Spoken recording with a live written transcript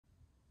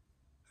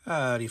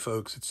Howdy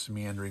folks, it's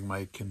Meandering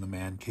Mike in the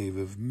man cave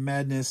of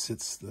madness.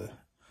 It's the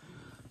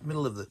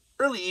middle of the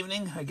early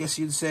evening, I guess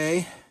you'd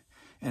say.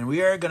 And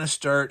we are going to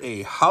start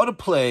a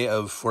how-to-play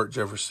of Fort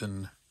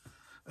Jefferson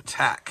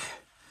Attack.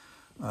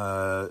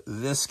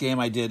 This game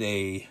I did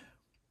a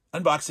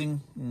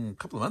unboxing a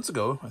couple of months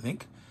ago, I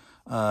think.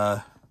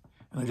 And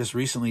I just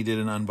recently did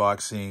an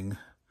unboxing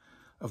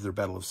of their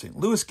Battle of St.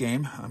 Louis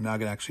game. I'm now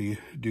going to actually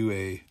do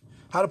a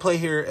how-to-play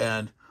here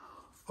and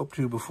hope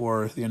to,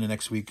 before the end of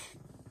next week,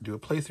 do a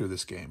playthrough of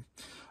this game.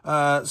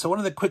 So one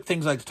of the quick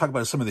things I like to talk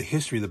about is some of the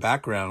history, the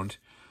background.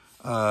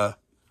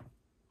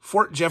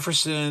 Fort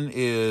Jefferson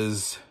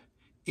is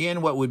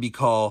in what would be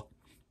called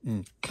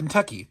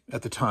Kentucky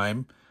at the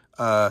time.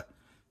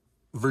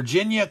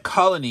 Virginia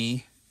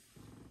colony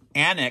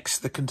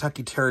annexed the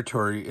Kentucky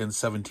territory in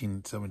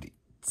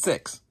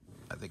 1776,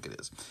 I think it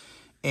is.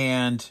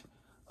 And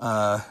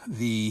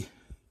the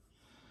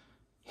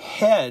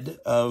head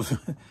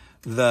of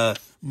the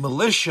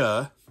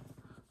militia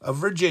of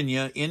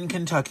Virginia in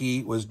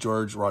Kentucky was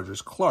George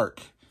Rogers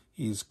Clark.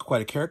 He's quite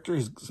a character.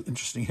 He's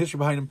interesting history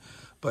behind him.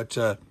 But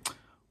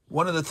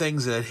one of the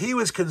things that he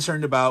was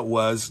concerned about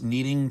was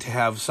needing to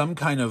have some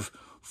kind of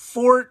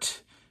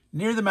fort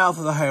near the mouth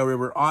of the Ohio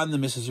River on the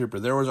Mississippi River.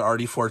 There was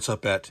already forts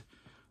up at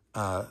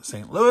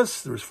St.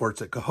 Louis. There was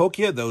forts at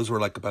Cahokia. Those were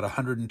like about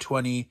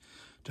 120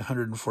 to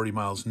 140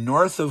 miles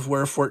north of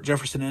where Fort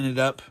Jefferson ended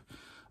up.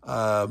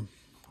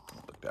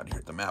 Look down here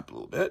at the map a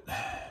little bit.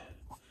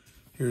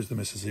 Here's the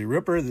Mississippi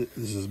River.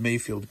 This is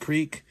Mayfield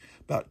Creek.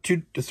 About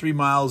 2 to 3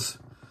 miles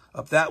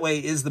up that way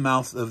is the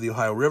mouth of the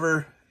Ohio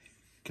River,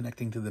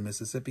 connecting to the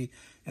Mississippi.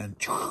 And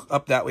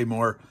up that way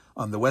more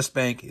on the west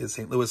bank is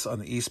St. Louis. On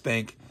the east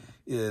bank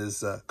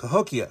is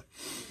Cahokia.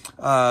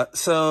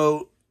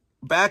 So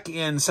back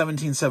in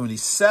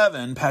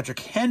 1777, Patrick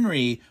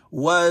Henry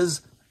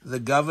was the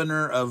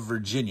governor of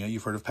Virginia.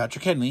 You've heard of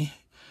Patrick Henry.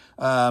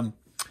 And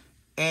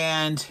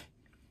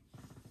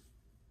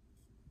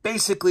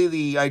basically,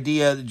 the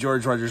idea that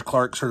George Rogers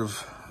Clark sort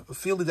of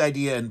fielded the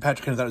idea, and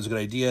Patrick Henry thought it was a good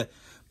idea.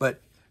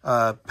 But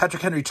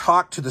Patrick Henry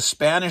talked to the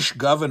Spanish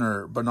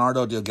governor,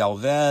 Bernardo de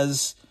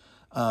Galvez,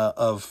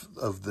 of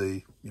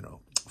the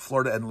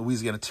Florida and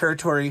Louisiana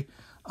territory,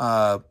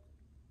 and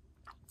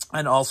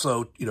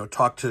also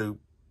talked to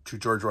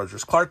George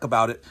Rogers Clark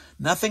about it.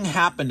 Nothing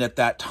happened at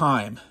that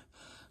time.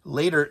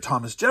 Later,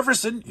 Thomas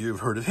Jefferson,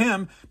 you've heard of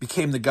him,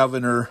 became the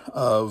governor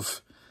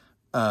of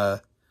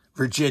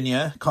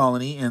Virginia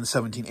colony in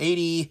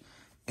 1780,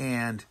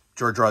 and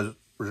George Rogers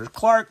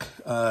Clark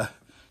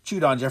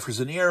chewed on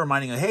Jefferson's ear,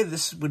 reminding him, hey,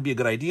 this would be a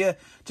good idea.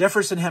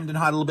 Jefferson hemmed and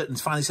hawed a little bit and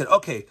finally said,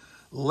 okay,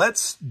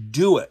 let's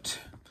do it.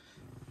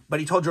 But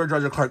he told George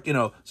Rogers Clark,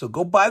 so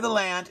go buy the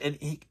land, and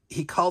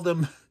he called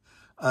them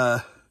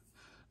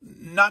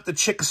not the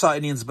Chickasaw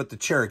Indians, but the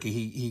Cherokee.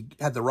 He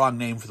had the wrong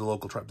name for the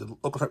local tribe. The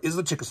local tribe is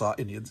the Chickasaw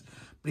Indians,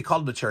 but he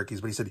called them the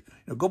Cherokees. But he said,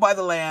 go buy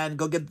the land,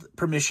 go get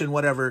permission,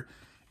 whatever.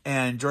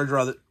 And George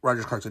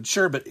Rogers Clark said,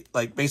 sure, but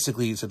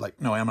basically he said,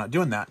 no, I'm not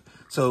doing that.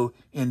 So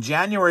in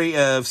January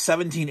of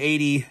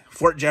 1780,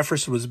 Fort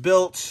Jefferson was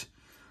built,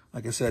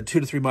 like I said, 2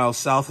 to 3 miles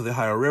south of the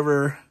Ohio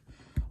River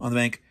on the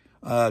bank.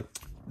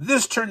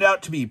 This turned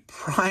out to be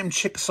prime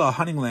Chickasaw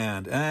hunting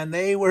land, and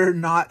they were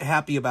not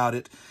happy about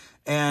it.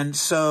 And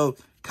so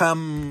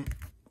come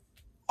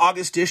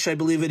August-ish, I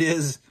believe it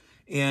is,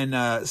 in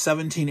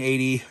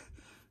 1780,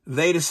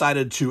 they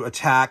decided to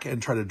attack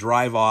and try to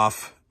drive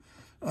off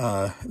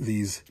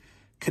these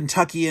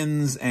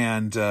Kentuckians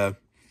and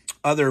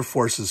other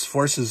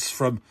forces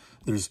from,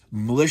 there's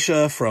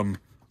militia from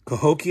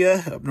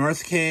Cahokia up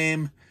north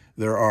came.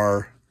 There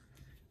are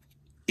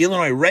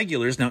Illinois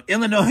regulars. Now,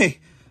 Illinois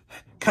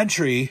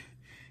country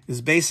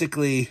is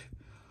basically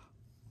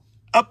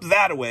up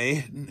that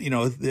way.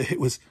 It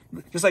was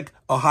just like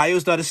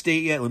Ohio's not a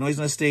state yet. Illinois is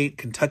not a state.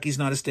 Kentucky's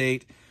not a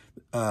state.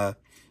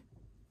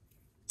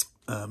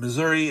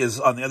 Missouri is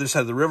on the other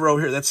side of the river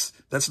over here. That's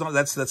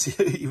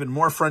even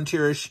more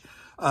frontierish.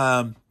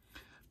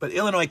 But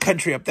Illinois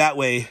country up that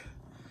way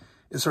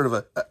is sort of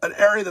an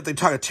area that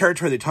a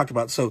territory they talked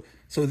about. So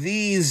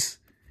these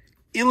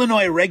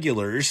Illinois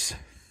regulars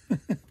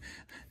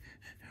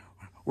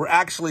were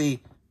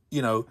actually,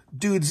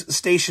 dudes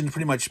stationed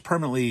pretty much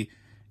permanently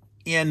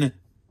in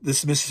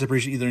this Mississippi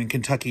region, either in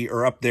Kentucky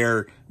or up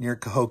there near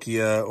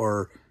Cahokia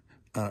or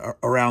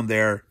around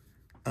there.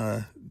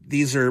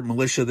 These are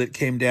militia that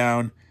came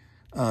down.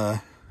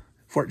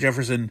 Fort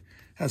Jefferson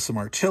has some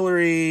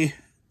artillery,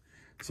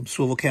 some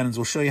swivel cannons.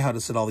 We'll show you how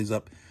to set all these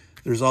up.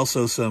 There's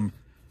also some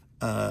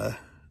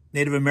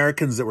Native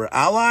Americans that were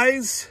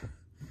allies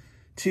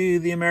to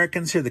the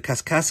Americans here, the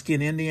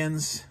Kaskaskian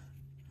Indians.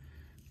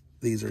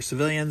 These are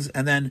civilians.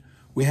 And then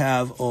we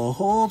have a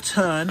whole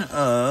ton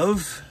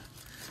of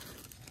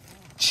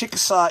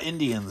Chickasaw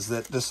Indians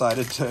that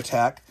decided to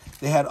attack.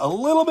 They had a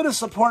little bit of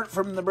support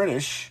from the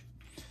British.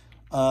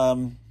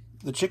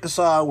 The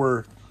Chickasaw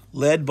were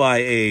led by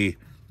a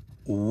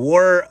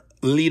war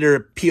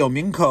leader,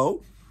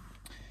 Piominco,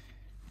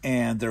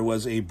 and there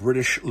was a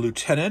British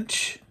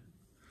lieutenant,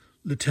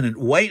 Lieutenant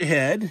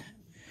Whitehead,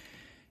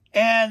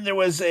 And there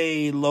was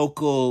a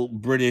local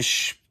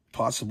British,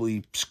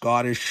 possibly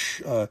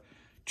Scottish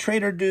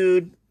trader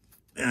dude.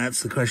 And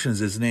that's the question, is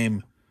his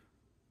name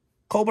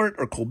Colbert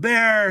or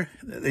Colbert?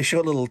 They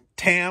show a little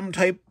tam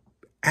type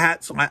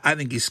hat, so I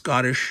think he's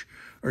Scottish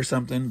or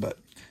something, but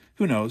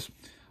who knows.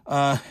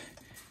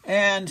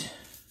 And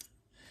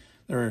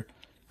there are a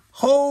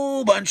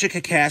whole bunch of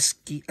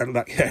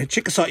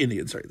Chickasaw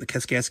Indians, sorry, the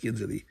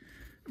Kaskaskians of the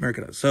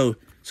American. So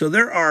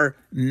there are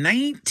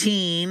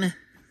 19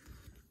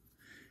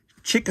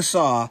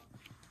 Chickasaw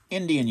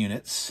Indian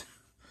units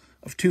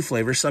of 2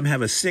 flavors. Some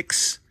have a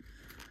 6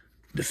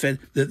 defense.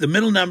 The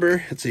middle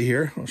number, let's see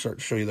here, I'll start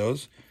to show you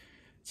those.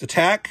 It's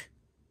attack,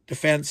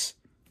 defense,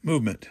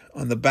 movement.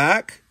 On the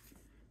back,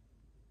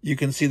 you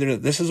can see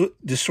that this is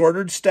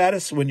disordered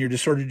status. When you're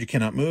disordered, you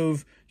cannot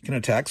move, you can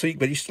attack,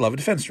 but you still have a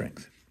defense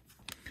strength.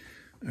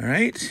 All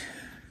right.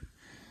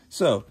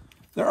 So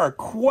there are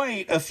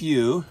quite a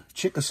few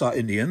Chickasaw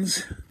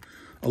Indians,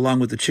 along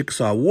with the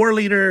Chickasaw war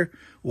leader,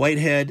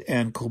 Whitehead,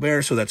 and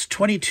Colbert. So that's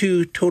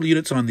 22 total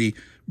units on the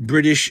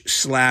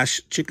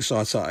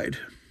British/Chickasaw side.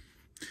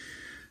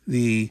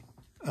 The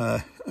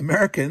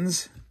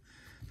Americans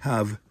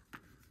have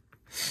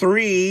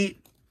 3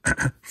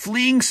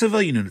 fleeing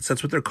civilian units.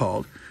 That's what they're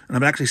called. And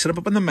I'm actually set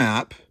up on the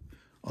map.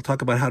 I'll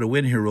talk about how to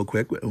win here real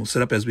quick. We'll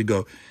set up as we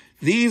go.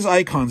 These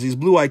icons, these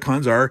blue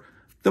icons, are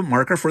the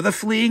marker for the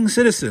fleeing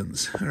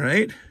citizens. All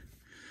right.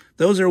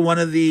 Those are one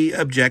of the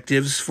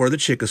objectives for the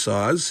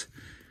Chickasaws.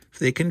 If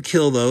they can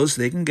kill those,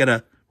 they can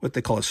get what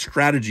they call a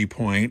strategy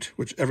point,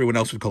 which everyone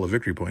else would call a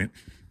victory point.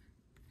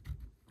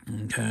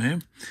 Okay.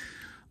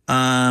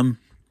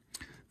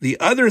 The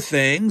other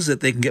things that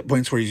they can get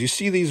points for is you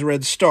see these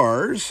red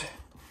stars.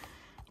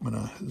 I'm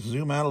going to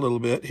zoom out a little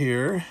bit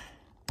here.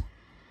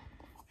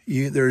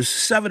 There's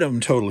 7 of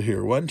them total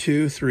here. 1,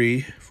 2,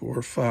 3,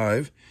 4,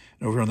 5.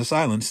 And over on this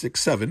island,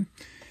 6, 7.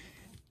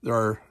 There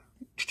are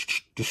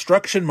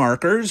destruction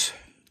markers.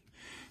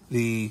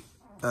 The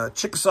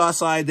Chickasaw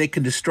side, they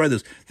can destroy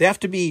those. They have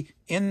to be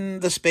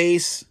in the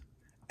space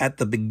at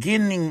the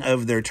beginning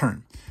of their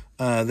turn.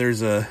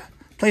 There's a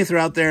playthrough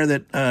out there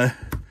that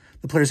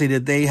the players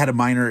they had a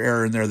minor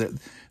error in there that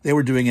they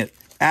were doing it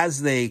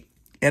as they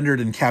entered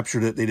and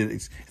captured it. They did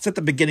it's at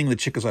the beginning of the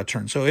Chickasaw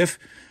turn. So if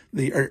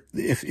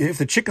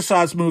the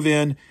Chickasaws move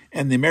in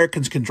and the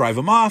Americans can drive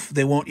them off,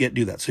 they won't yet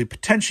do that. So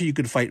potentially you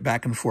could fight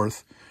back and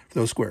forth for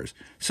those squares.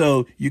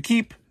 So you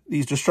keep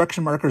these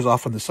destruction markers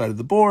off on the side of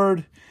the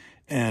board,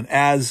 and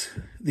as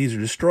these are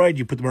destroyed,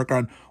 you put the marker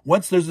on.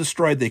 Once they're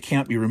destroyed, they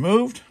can't be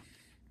removed.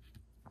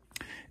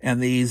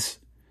 And these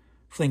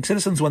fleeing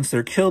citizens, once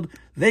they're killed,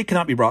 they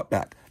cannot be brought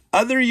back.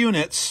 Other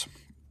units,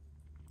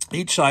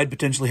 each side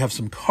potentially have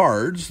some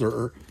cards. There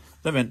are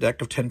an event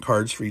deck of 10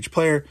 cards for each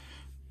player.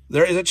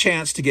 There is a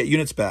chance to get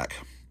units back.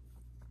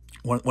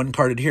 One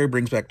card in here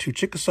brings back 2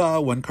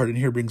 Chickasaw. One card in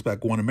here brings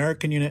back 1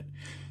 American unit.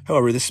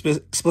 However, this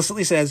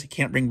explicitly says you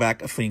can't bring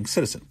back a fleeing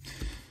citizen.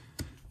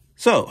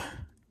 So,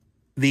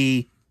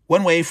 the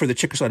one way for the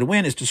Chickasaw to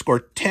win is to score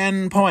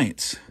 10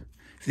 points.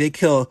 If they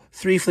kill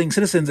 3 fleeing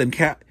citizens and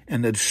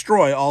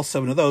destroy all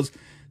 7 of those,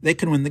 they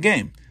can win the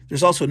game.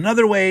 There's also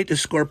another way to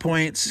score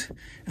points,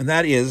 and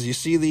that is, you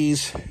see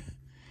these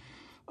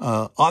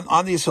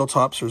on these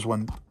hilltops. There's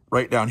one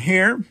right down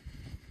here.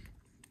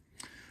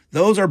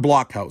 Those are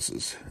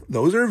blockhouses.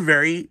 Those are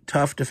very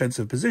tough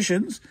defensive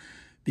positions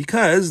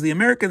because the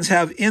Americans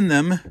have in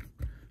them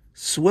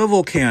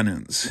swivel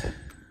cannons.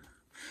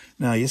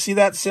 Now, you see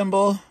that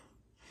symbol?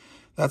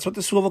 That's what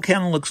the swivel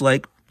cannon looks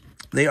like.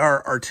 They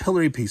are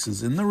artillery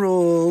pieces. In the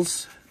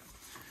rules,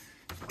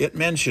 it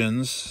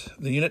mentions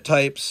the unit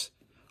types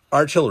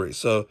artillery.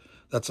 So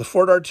that's a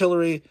Fort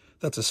artillery,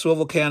 that's a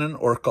swivel cannon,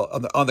 or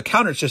on the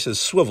counter it just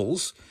says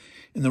swivels.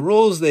 In the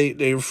rules, they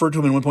refer to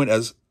them at one point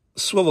as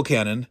swivel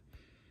cannon,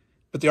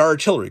 but they are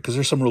artillery because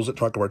there's some rules that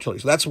talk about artillery.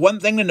 So that's one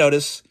thing to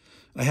notice.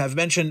 I have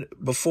mentioned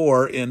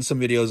before in some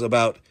videos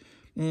about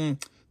the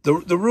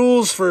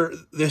rules for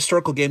the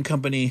Historical Game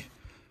Company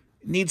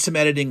need some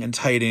editing and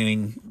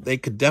tightening. They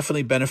could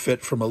definitely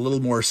benefit from a little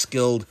more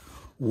skilled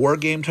war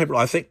game type.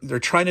 I think they're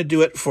trying to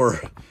do it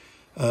for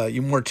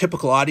your more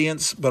typical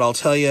audience, but I'll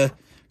tell you,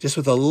 just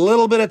with a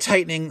little bit of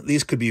tightening,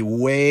 these could be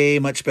way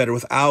much better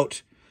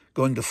without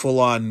going to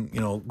full-on,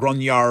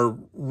 Grognard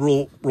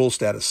rule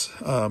status.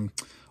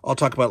 I'll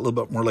talk about it a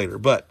little bit more later,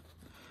 but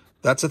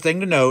that's a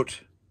thing to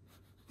note,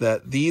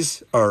 that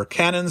these are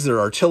cannons, they're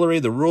artillery.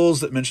 The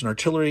rules that mention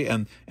artillery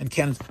and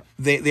cannons,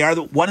 they are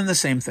one and the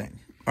same thing.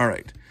 All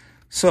right.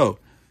 So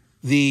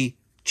the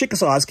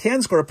Chickasaws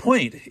can score a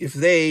point if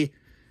they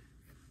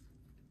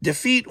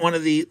defeat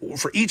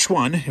for each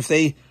one, if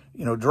they,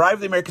 drive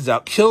the Americans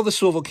out, kill the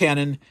swivel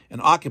cannon, and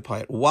occupy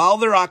it. While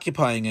they're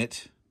occupying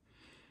it,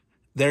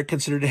 they're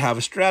considered to have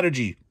a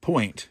strategy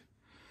point.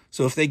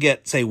 So if they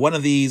get, say, one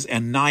of these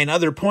and 9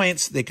 other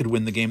points, they could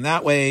win the game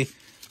that way.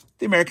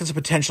 The Americans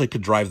potentially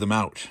could drive them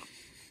out.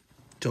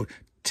 So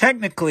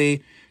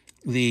technically,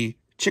 the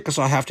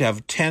Chickasaw have to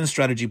have 10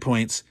 strategy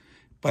points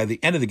by the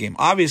end of the game.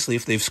 Obviously,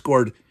 if they've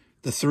scored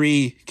the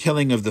 3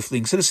 killing of the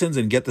fleeing citizens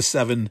and get the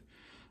 7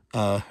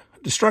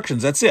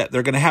 destructions, that's it.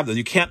 They're going to have them.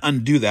 You can't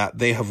undo that.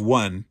 They have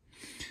won.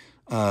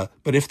 But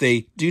if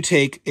they do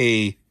take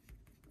a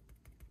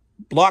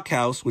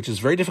blockhouse, which is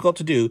very difficult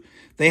to do,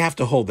 they have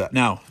to hold that.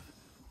 Now,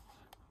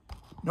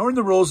 nowhere in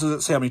the rules does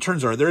it say how many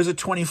turns there are. There is a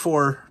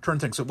 24 turn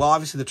thing. So, well,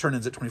 obviously the turn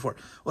ends at 24.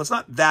 Well, it's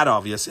not that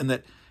obvious in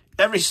that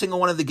every single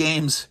one of the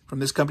games from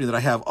this company that I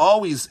have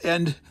always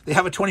end, they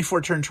have a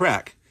 24 turn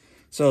track.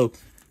 So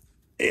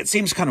it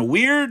seems kind of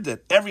weird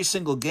that every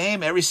single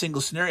game, every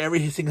single scenario,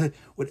 everything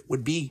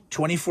would be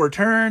 24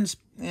 turns.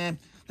 That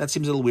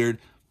seems a little weird,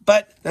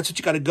 but that's what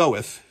you got to go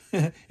with.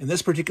 In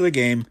this particular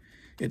game,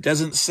 it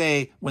doesn't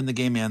say when the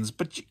game ends,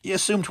 but you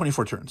assume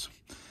 24 turns.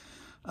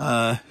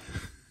 The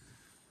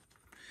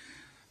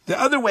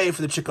other way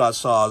for the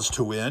Chickasaws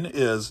to win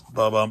is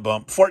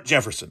Fort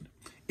Jefferson.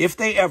 If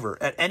they ever,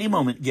 at any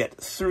moment, get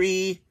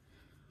 3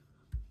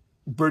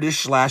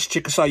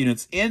 British/Chickasaw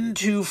units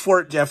into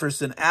Fort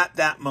Jefferson at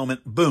that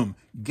moment, boom,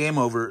 game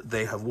over,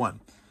 they have won.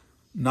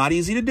 Not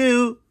easy to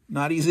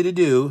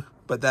do,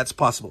 but that's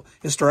possible.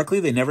 Historically,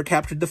 they never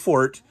captured the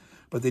fort,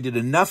 but they did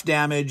enough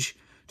damage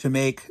to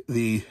make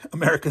the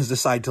Americans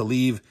decide to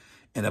leave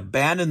and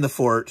abandon the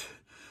fort.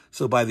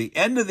 So by the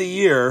end of the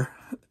year,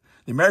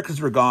 the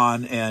Americans were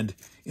gone, and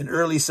in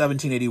early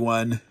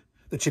 1781,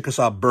 the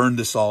Chickasaw burned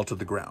us all to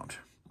the ground.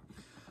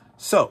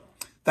 So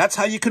that's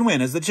how you can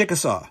win as the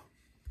Chickasaw.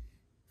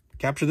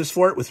 Capture this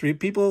fort with 3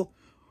 people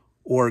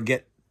or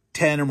get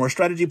 10 or more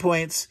strategy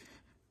points.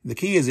 The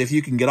key is if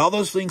you can get all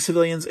those fleeing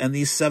civilians and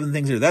these 7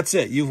 things here, that's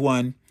it. You've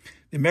won.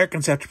 The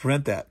Americans have to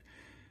prevent that.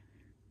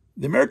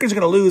 The Americans are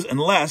going to lose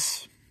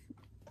unless,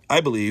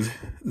 I believe,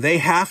 they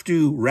have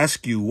to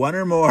rescue 1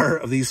 or more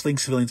of these fleeing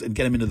civilians and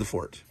get them into the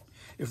fort.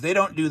 If they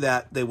don't do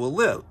that, they will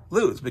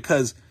lose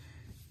because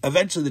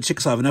eventually the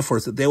Chickasaw have enough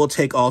force that they will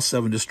take all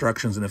 7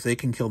 destructions, and if they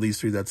can kill these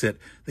 3, that's it.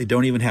 They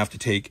don't even have to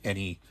take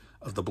any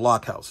of the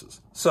blockhouses.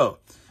 So,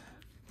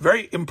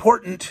 very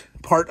important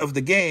part of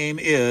the game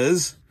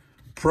is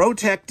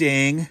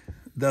protecting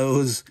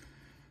those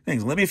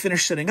things. Let me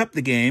finish setting up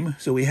the game.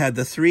 So we had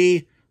the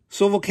 3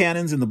 swivel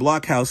cannons in the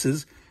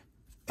blockhouses.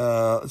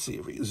 Let's see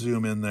if we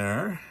zoom in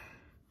there.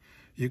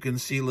 You can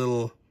see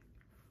little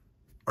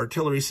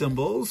artillery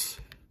symbols.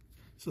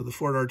 So the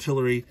Fort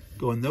Artillery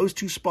go in those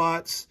 2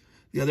 spots.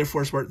 The other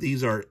 4 spots,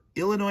 these are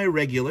Illinois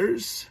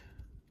regulars,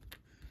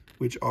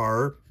 which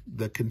are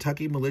the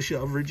Kentucky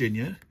Militia of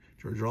Virginia.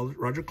 George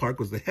Roger Clark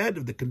was the head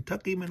of the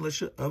Kentucky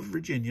Militia of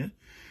Virginia.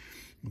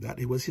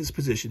 That was his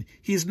position.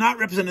 He's not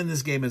represented in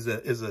this game as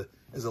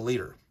a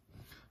leader.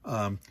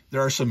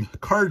 There are some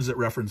cards that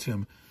reference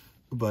him,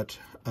 but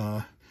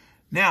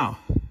now,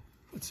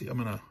 let's see. I'm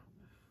going to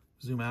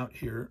zoom out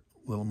here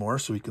a little more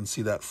so we can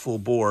see that full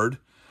board.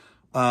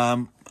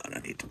 I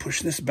need to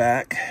push this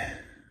back.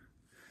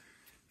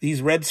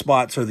 These red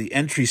spots are the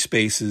entry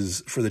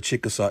spaces for the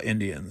Chickasaw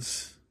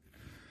Indians.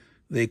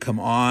 They come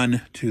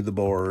on to the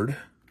board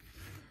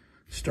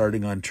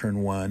starting on turn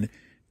 1.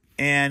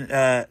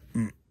 And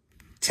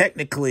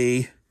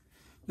technically,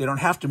 they don't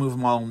have to move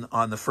them all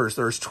on the first.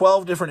 There's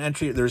 12 different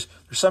entries. There's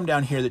some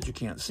down here that you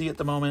can't see at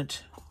the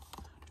moment.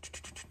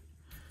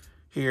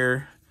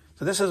 Here.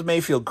 So this is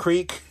Mayfield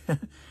Creek.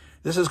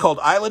 This is called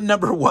Island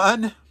Number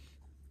 1.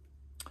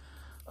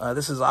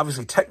 This is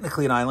obviously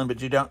technically an island, but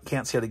you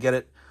can't see how to get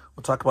it.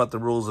 We'll talk about the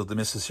rules of the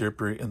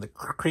Mississippi and the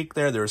creek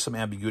there. There is some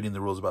ambiguity in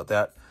the rules about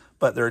that.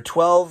 But there are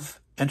 12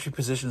 entry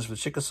positions for the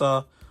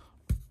Chickasaw.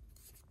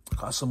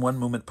 Cost them 1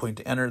 movement point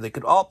to enter. They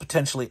could all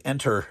potentially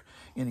enter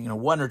in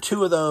 1 or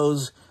 2 of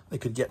those. They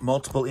could get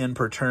multiple in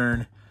per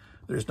turn.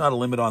 There's not a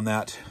limit on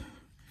that,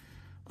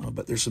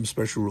 but there's some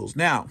special rules.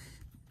 Now,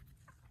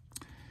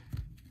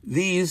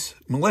 these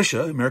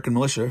militia, American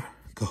militia,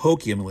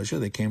 Cahokia militia,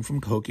 they came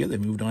from Cahokia. They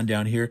moved on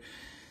down here.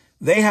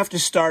 They have to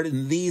start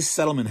in these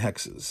settlement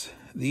hexes.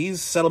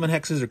 These settlement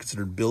hexes are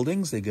considered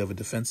buildings. They give a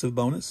defensive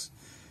bonus.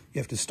 You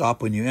have to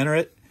stop when you enter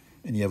it,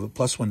 and you have a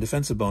 +1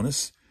 defensive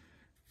bonus.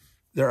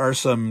 There are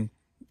some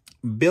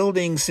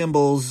building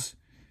symbols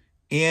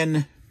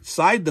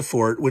inside the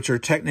fort, which are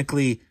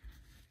technically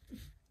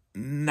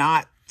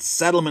not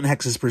settlement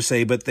hexes per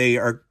se, but they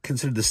are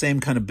considered the same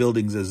kind of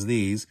buildings as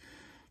these.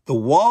 The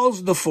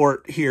walls of the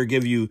fort here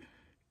give you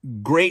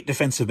great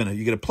defensive benefit.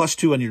 You get a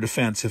 +2 on your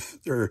defense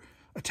if they're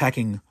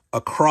attacking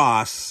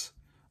across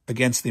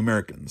against the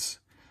Americans.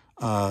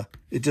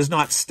 It does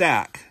not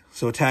stack.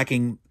 So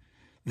attacking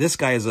this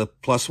guy is a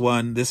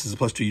 +1, this is a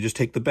 +2, you just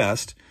take the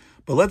best.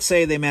 But let's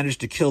say they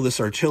managed to kill this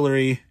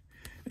artillery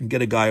and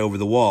get a guy over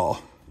the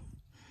wall.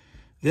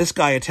 This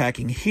guy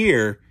attacking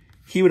here,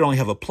 he would only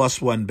have a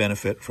 +1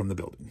 benefit from the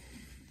building.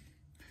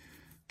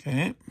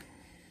 Okay.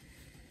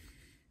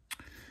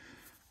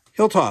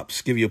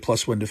 Hilltops give you a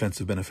 +1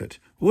 defensive benefit.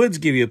 Woods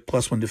give you a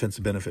 +1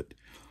 defensive benefit.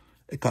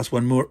 It costs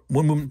one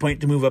movement point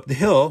to move up the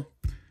hill.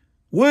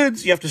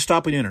 Woods, you have to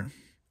stop and enter.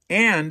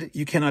 And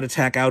you cannot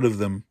attack out of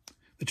them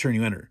the turn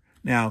you enter.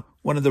 Now,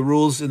 one of the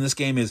rules in this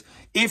game is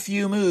if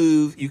you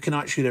move, you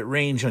cannot shoot at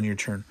range on your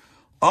turn.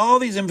 All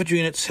these infantry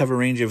units have a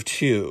range of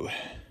 2.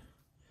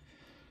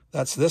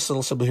 That's this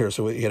little symbol here.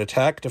 So we get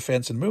attack,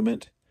 defense, and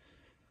movement.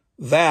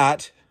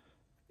 That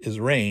is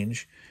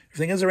range.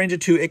 Everything has a range of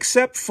 2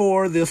 except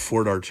for the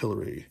fort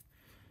artillery.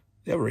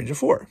 They have a range of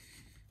 4.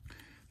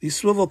 These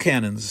swivel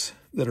cannons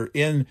that are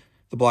in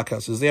the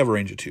blockhouses, they have a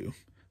range of 2.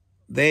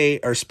 They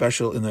are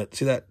special in that,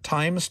 see that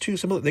 ×2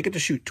 symbol? They get to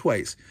shoot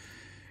twice.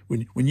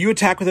 When you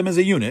attack with them as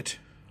a unit,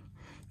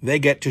 they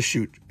get to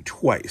shoot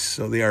twice.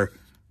 So they are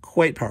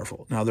quite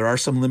powerful. Now, there are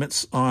some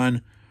limits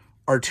on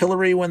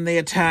artillery when they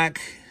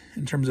attack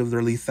in terms of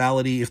their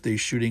lethality if they're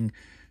shooting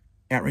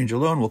at range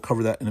alone. We'll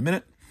cover that in a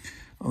minute.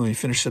 Let me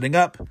finish setting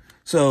up.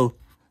 So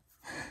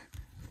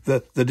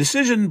the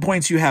decision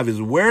points you have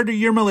is where do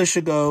your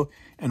militia go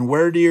and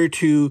where do your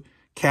 2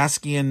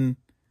 Kaskaskian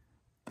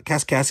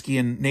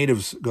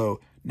natives go.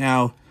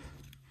 Now,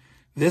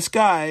 this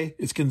guy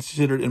is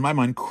considered, in my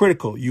mind,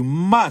 critical. You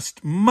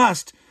must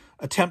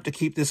attempt to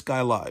keep this guy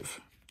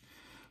alive.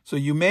 So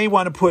you may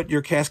want to put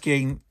your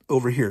Kaskaskian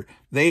over here.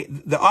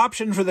 The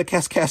option for the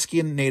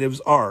Kaskaskian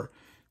natives are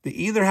they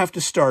either have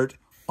to start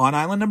on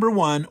island number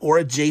 1 or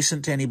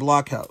adjacent to any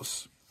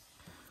blockhouse.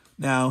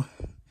 Now,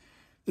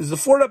 there's a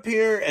fort up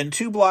here and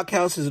 2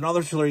 blockhouses and all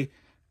the artillery.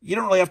 You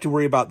don't really have to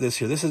worry about this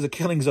here. This is a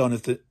killing zone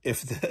if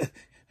the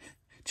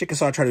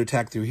Chickasaw try to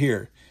attack through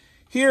here.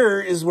 Here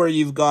is where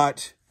you've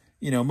got,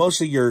 most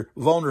of your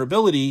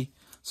vulnerability.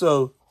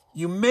 So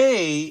you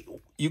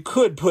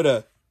could put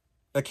a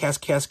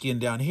Kaskaskian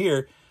down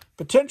here,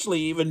 potentially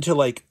even to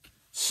like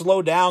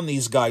slow down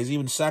these guys,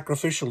 even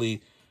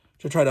sacrificially,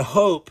 to try to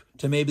hope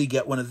to maybe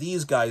get one of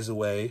these guys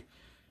away.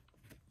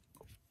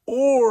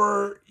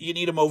 Or you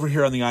need them over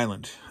here on the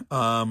island.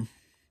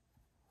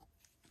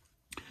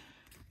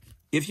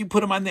 If you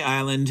put them on the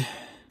island,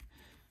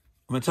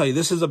 I'm going to tell you,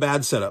 this is a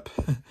bad setup.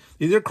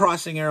 These are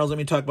crossing arrows. Let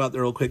me talk about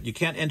that real quick. You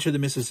can't enter the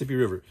Mississippi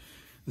River.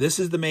 This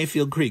is the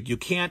Mayfield Creek. You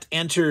can't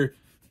enter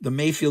the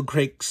Mayfield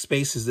Creek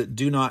spaces that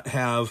do not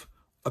have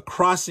a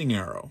crossing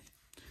arrow.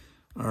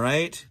 All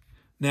right?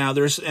 Now,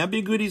 there's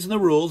ambiguities in the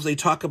rules. They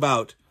talk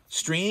about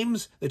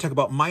streams. They talk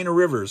about minor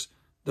rivers.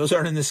 Those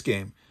aren't in this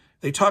game.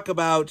 They talk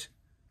about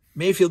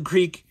Mayfield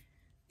Creek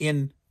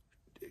in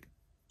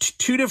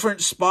 2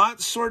 different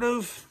spots, sort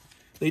of.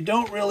 They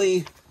don't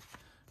really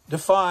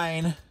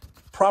define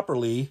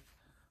properly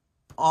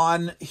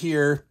on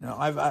here. Now,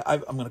 I'm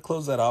going to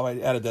close that off. I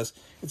added this.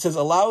 It says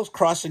allows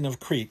crossing of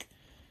creek,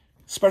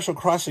 special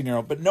crossing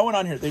arrow, but no one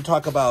on here. They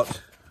talk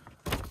about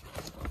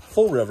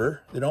full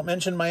river. They don't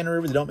mention minor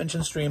river. They don't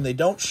mention stream. They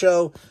don't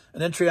show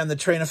an entry on the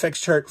terrain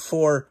effects chart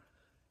for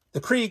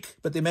the creek,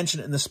 but they mention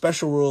it in the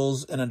special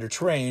rules and under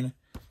terrain.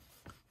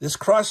 This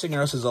crossing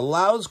arrow says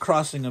allows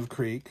crossing of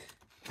creek.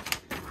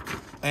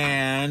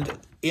 And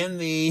in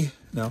the,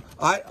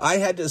 I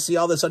had to see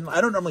all this.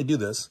 I don't normally do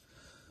this,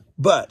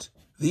 but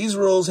these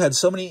rules had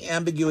so many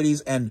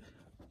ambiguities and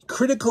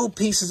critical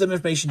pieces of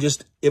information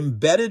just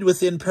embedded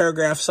within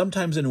paragraphs,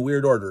 sometimes in a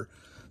weird order.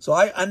 So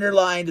I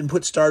underlined and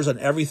put stars on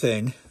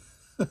everything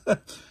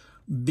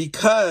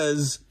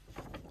because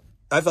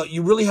I thought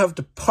you really have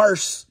to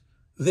parse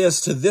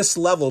this to this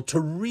level to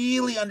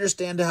really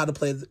understand how to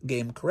play the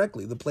game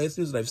correctly. The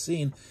playthroughs that I've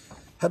seen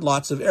had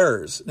lots of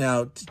errors.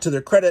 Now, to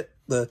their credit,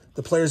 the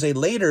players say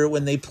later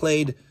when they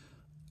played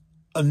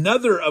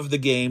another of the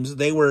games,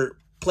 they were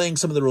playing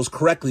some of the rules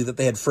correctly that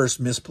they had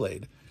first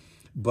misplayed.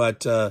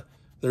 But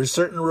there's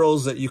certain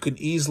rules that you can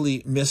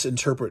easily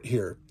misinterpret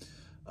here.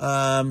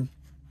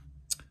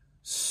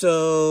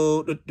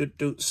 So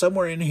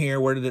somewhere in here,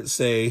 where did it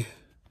say?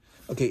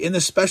 Okay, in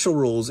the special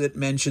rules, it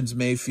mentions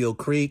Mayfield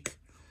Creek.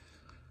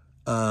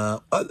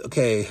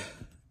 Okay.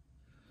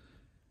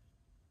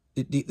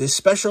 The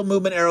special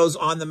movement arrows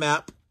on the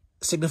map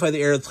signify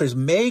the area the players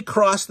may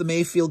cross the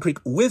Mayfield Creek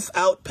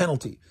without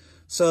penalty.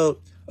 So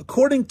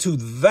according to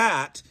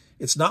that,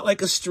 it's not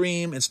like a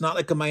stream. It's not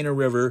like a minor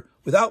river.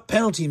 Without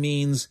penalty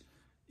means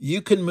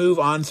you can move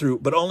on through,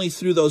 but only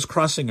through those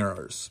crossing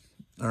arrows.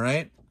 All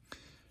right.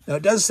 Now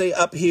it does say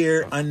up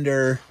here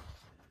under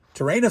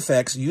terrain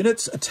effects,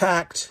 units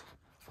attacked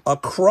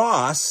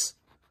across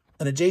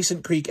an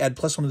adjacent creek add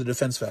 +1 to the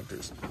defense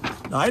factors.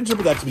 Now I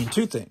interpret that to mean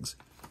 2 things.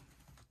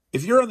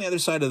 If you're on the other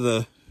side of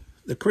the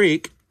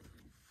creek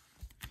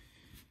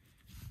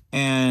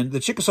and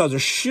the Chickasaws are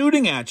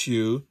shooting at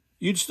you,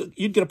 you'd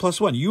get a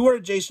 +1. You are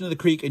adjacent to the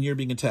creek and you're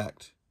being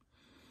attacked.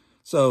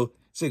 So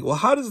say, well,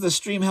 how does the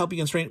stream help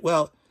against rain?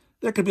 Well,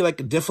 there could be like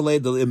a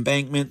defilade, the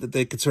embankment that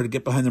they could sort of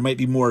get behind. There might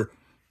be more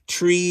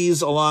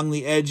trees along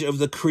the edge of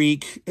the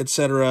creek,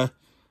 etc.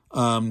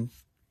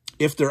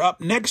 If they're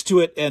up next to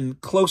it and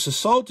close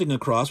assaulting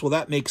across, well,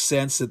 that makes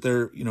sense that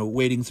they're,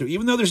 wading through.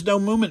 Even though there's no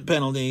movement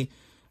penalty,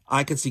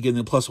 I could see getting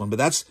a +1. But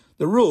that's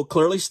the rule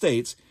clearly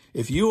states,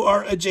 if you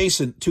are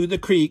adjacent to the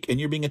creek and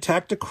you're being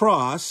attacked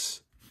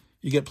across,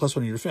 you get +1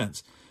 in your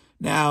defense.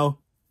 Now,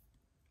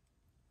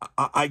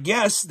 I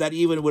guess that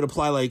even would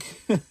apply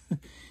like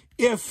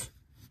if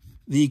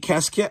the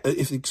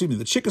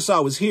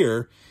Chickasaw was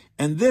here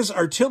and this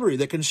artillery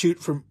that can shoot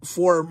from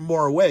 4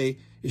 more away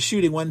is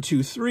shooting 1,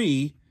 2,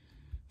 3.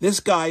 This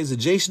guy is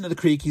adjacent to the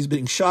creek. He's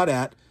being shot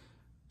at.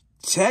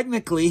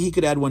 Technically, he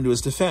could add 1 to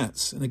his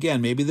defense. And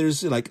again, maybe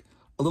there's like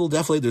a little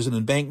defilade. There's an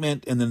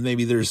embankment, and then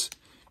maybe there's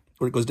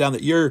where it goes down,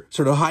 that you're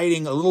sort of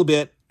hiding a little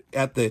bit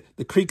at the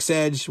creek's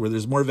edge where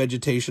there's more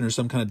vegetation or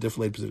some kind of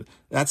deflated position.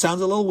 That sounds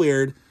a little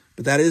weird,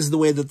 but that is the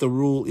way that the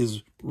rule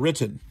is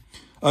written.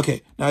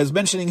 Okay, now I was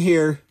mentioning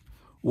here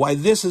why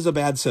this is a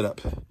bad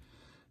setup.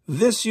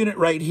 This unit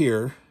right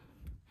here,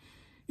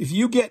 if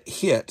you get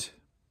hit,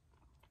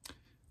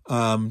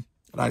 might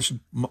as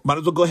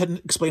well go ahead and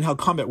explain how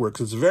combat works.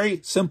 It's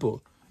very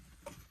simple.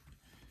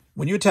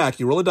 When you attack,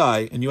 you roll a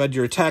die, and you add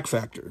your attack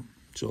factor.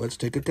 So let's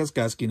take a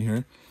Kaskaskin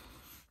here.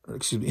 Or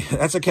excuse me,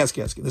 that's a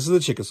Kaskaskin. This is the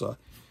Chickasaw.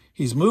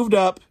 He's moved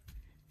up.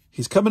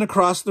 He's coming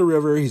across the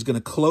river. He's going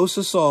to close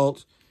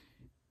assault.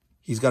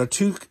 He's got a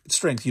 2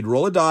 strength. You'd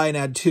roll a die and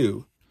add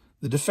 2.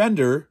 The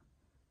defender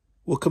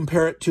will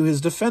compare it to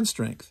his defense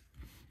strength.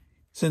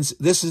 Since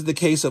this is the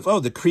case of,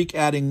 the creek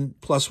adding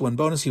 +1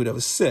 bonus, he would have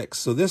a 6.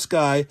 So this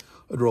guy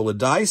would roll a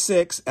die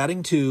 6,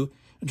 adding 2,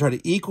 and try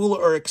to equal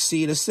or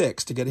exceed a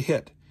 6 to get a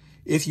hit.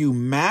 If you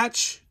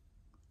match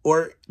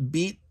or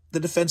beat the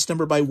defense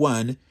number by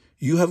 1,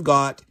 you have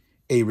got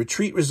a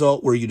retreat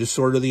result where you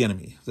disorder the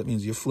enemy. That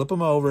means you flip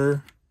them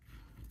over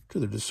to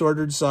the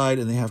disordered side,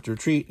 and they have to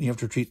retreat, and you have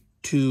to retreat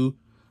 2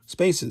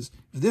 spaces.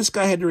 If this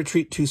guy had to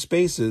retreat 2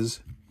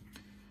 spaces,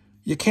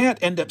 you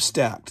can't end up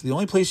stacked. The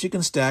only place you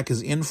can stack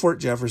is in Fort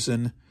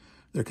Jefferson.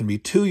 There can be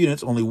 2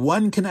 units. Only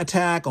one can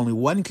attack, only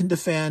one can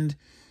defend.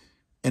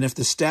 And if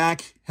the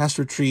stack has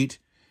to retreat,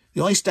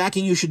 the only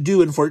stacking you should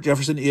do in Fort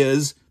Jefferson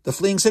is the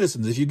fleeing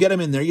citizens. If you get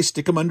them in there, you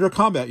stick them under a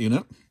combat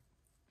unit,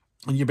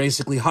 and you're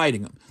basically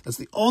hiding them. That's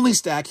the only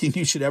stacking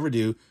you should ever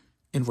do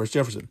in Fort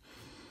Jefferson.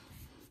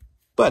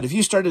 But if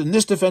you started in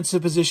this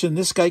defensive position,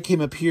 this guy came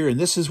up here, and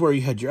this is where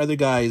you had your other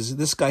guys,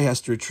 this guy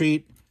has to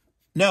retreat.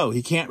 No,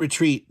 he can't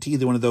retreat to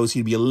either one of those.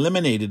 He'd be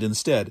eliminated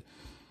instead.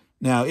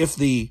 Now, if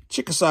the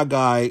Chickasaw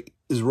guy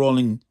is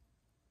rolling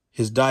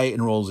his die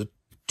and rolls a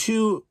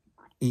 2,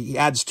 he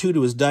adds 2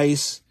 to his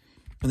dice,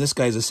 and this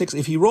guy's a 6.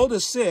 If he rolled a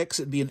 6,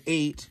 it'd be an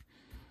 8.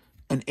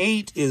 An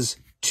 8 is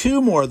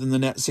 2 more than the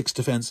net 6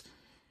 defense.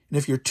 And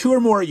if you're 2 or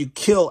more, you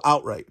kill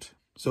outright.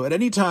 So at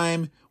any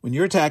time when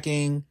you're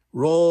attacking,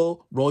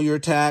 roll your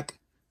attack,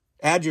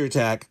 add your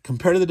attack,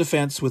 compare to the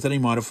defense with any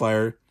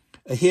modifier.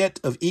 A hit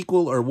of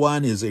equal or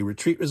 1 is a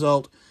retreat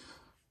result.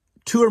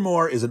 2 or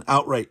more is an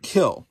outright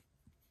kill.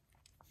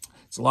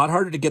 It's a lot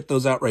harder to get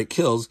those outright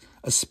kills,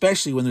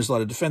 especially when there's a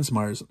lot of defense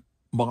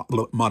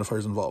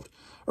modifiers involved.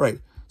 All right,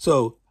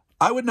 so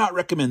I would not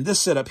recommend this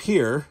setup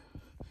here.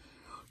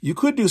 You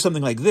could do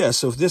something like this.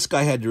 So if this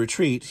guy had to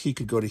retreat, he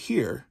could go to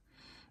here.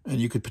 And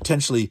you could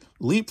potentially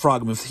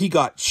leapfrog him. If he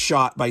got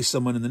shot by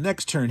someone in the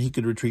next turn, he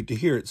could retreat to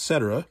here,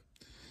 etc.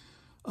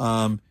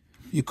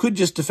 You could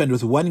just defend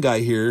with one guy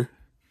here.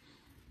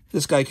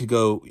 This guy could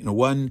go,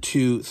 1,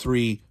 2,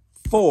 3,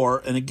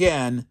 4. And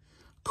again,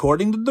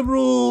 according to the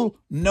rule,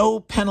 no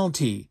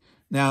penalty.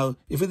 Now,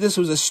 if this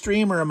was a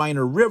stream or a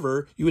minor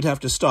river, you would have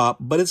to stop.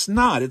 But it's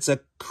not. It's a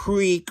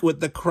creek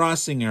with the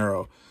crossing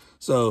arrow.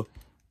 So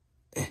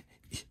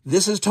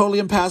this is totally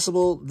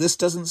impassable. This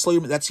doesn't slow you.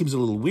 That seems a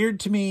little weird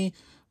to me.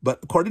 But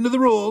according to the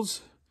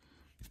rules,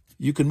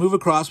 you can move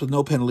across with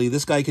no penalty.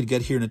 This guy could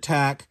get here and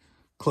attack,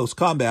 close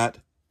combat,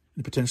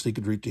 and potentially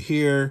could reach to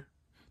here.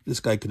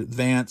 This guy could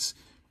advance.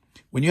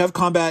 When you have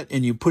combat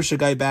and you push a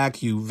guy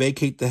back, you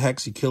vacate the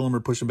hex, you kill him or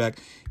push him back.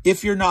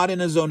 If you're not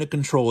in a zone of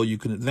control, you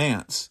can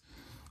advance.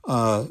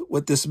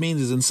 What this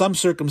means is in some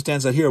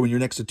circumstance out here, when you're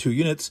next to 2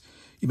 units,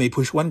 you may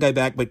push one guy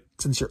back, but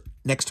since you're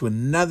next to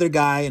another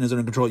guy in a zone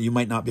of control, you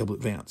might not be able to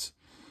advance.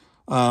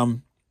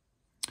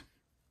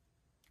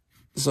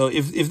 So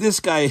if this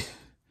guy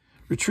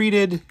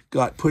retreated,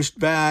 got pushed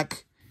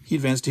back, he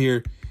advanced to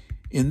here.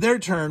 In their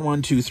turn,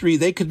 1, 2, 3,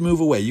 they could move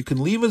away. You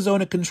can leave a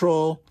zone of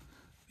control.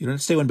 You don't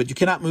have to stay one, but you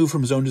cannot move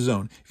from zone to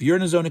zone. If you're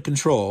in a zone of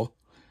control,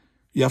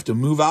 you have to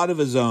move out of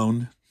a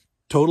zone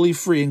totally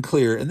free and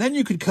clear, and then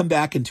you could come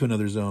back into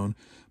another zone,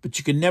 but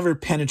you can never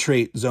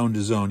penetrate zone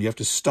to zone. You have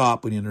to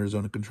stop when you enter a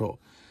zone of control.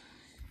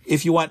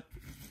 If you want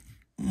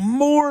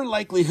more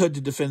likelihood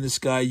to defend this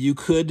guy, you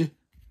could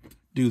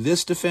do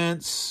this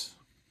defense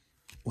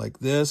like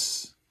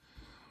this,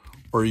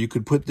 or you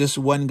could put this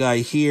one guy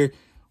here,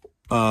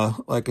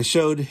 like I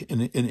showed,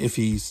 and if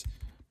he's,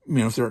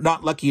 if they're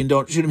not lucky and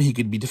don't shoot him, he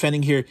could be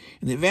defending here.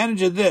 And the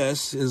advantage of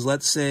this is,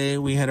 let's say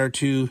we had our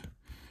 2,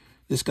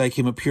 this guy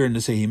came up here, and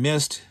to say he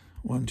missed,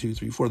 1, 2,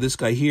 3, 4, this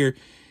guy here.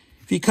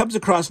 If he comes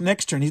across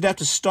next turn, he'd have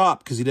to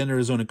stop because he'd enter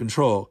his zone of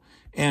control.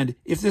 And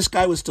if this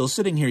guy was still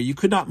sitting here, you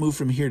could not move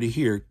from here to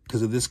here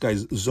because of this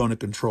guy's zone of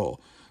control.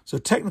 So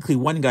technically,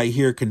 one guy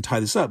here can tie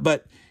this up,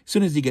 but as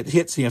soon as he gets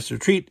hit, he has to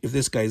retreat. If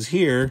this guy's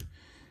here,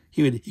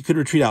 he could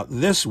retreat out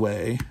this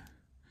way,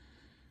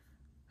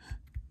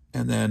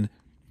 and then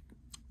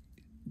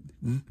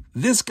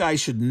this guy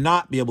should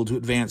not be able to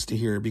advance to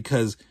here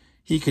because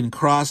he can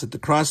cross at the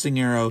crossing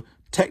arrow.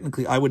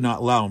 Technically, I would not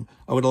allow him.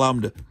 I would allow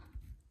him to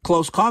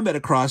close combat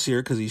across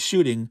here because he's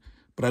shooting,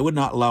 but I would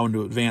not allow him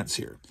to advance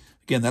here.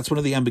 Again, that's one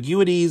of the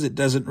ambiguities. It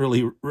doesn't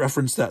really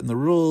reference that in the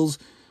rules,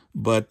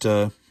 but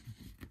that's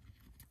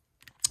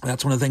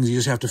one of the things you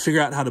just have to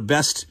figure out how to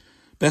best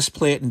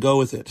play it and go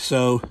with it.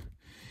 So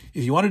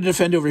If you wanted to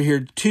defend over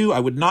here too, I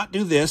would not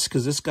do this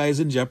because this guy's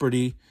in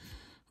jeopardy.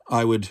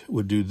 I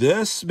would do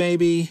this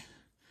maybe.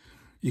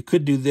 You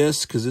could do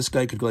this because this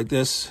guy could go like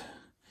this.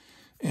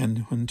 And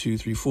 1, 2,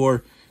 3,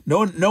 4.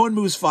 No one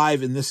moves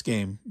 5 in this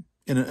game.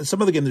 In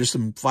some other game, there's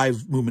some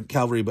 5 movement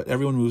cavalry, but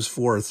everyone moves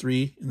 4 or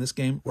 3 in this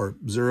game, or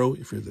 0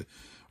 if you're the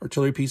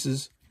artillery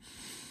pieces.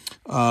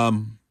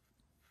 The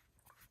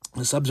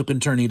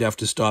subsequent turn, you'd have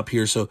to stop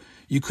here. So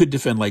you could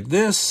defend like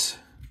this.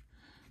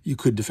 You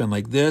could defend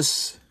like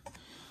this.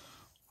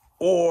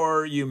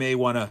 Or you may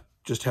want to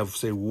just have,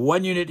 say,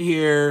 1 unit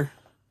here.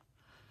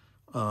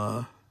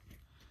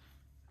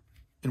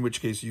 In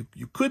which case you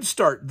could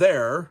start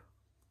there.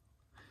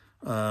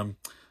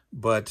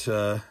 But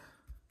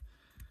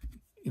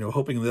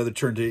hoping the other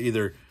turn to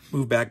either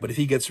move back. But if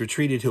he gets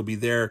retreated, he'll be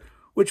there,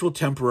 which will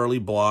temporarily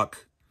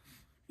block,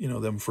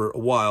 them for a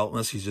while,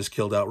 unless he's just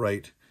killed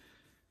outright.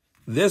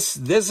 This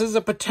is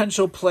a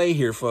potential play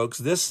here, folks.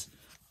 This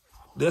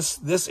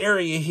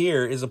area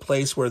here is a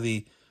place where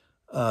the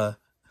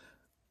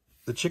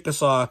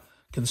Chickasaw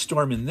can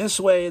storm in this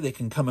way. They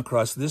can come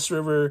across this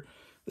river.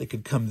 They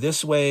could come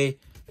this way,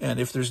 and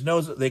if there's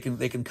no, they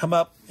can come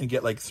up and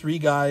get like 3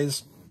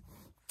 guys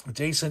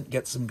adjacent,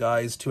 get some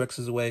guys 2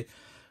 X's away.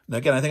 Now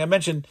again, I think I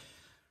mentioned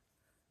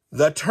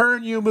the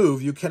turn you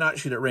move, you cannot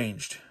shoot at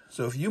ranged.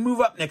 So if you move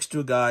up next to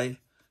a guy,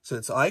 so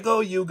it's I go,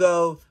 you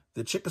go,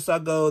 the Chickasaw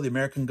go, the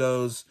American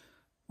goes.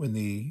 When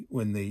you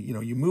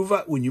move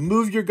up, when you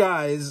move your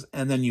guys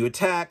and then you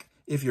attack,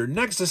 if you're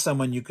next to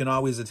someone, you can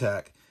always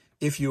attack.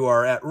 If you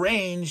are at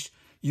range,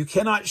 you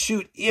cannot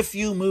shoot if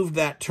you moved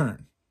that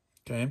turn.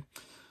 Okay,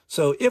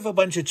 so if a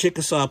bunch of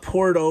Chickasaw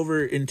poured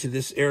over into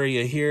this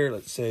area here,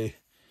 let's say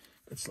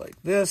it's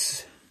like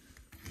this,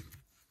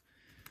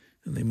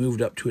 and they moved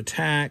up to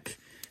attack,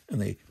 and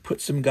they put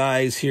some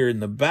guys here in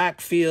the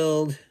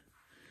backfield.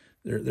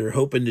 They're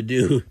hoping to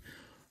do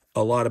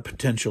a lot of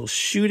potential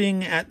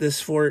shooting at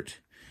this fort.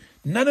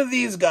 None of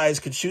these guys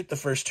could shoot the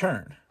first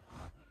turn.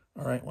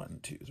 All right, 1,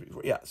 2, 3,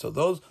 4. Yeah, so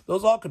those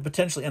all could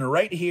potentially enter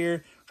right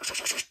here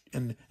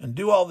and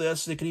do all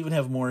this. They could even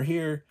have more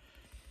here.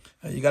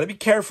 You got to be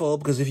careful,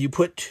 because if you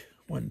put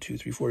 1, 2,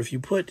 3, 4, if you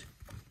put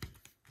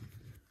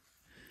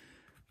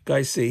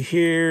guys, say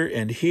here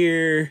and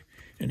here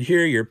and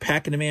here, you're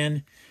packing them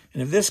in.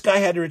 And if this guy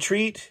had to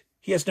retreat,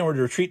 he has nowhere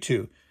to retreat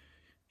to.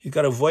 He's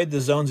got to avoid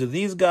the zones of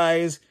these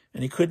guys,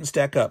 and he couldn't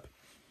stack up.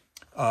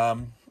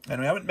 And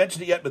we haven't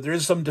mentioned it yet, but there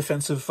is some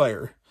defensive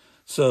fire.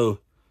 So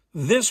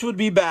this would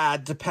be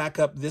bad to pack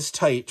up this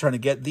tight, trying to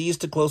get these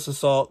to close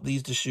assault,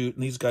 these to shoot,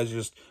 and these guys are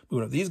just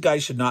moving up. These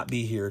guys should not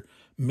be here,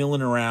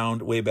 milling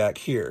around way back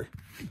here.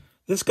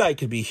 This guy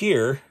could be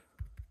here,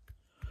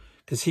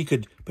 because he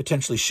could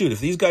potentially shoot. If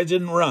these guys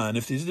didn't run,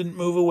 if these didn't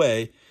move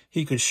away,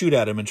 he could shoot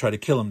at him and try to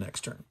kill him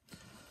next turn.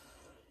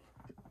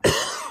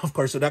 Of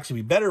course, it would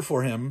actually be better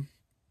for him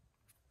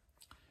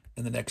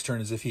in the next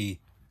turn is if he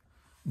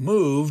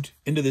moved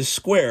into this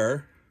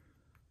square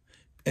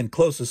and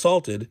close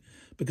assaulted,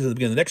 because at the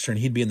beginning of the next turn,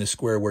 he'd be in the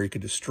square where he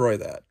could destroy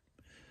that.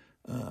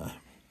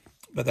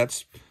 But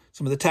that's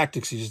some of the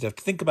tactics you just have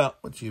to think about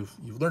once you've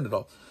learned it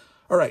all.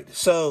 All right,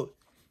 so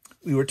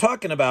we were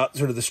talking about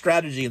sort of the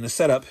strategy and the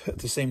setup at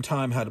the same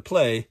time, how to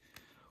play,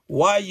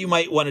 why you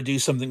might want to do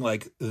something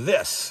like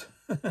this,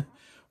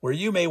 where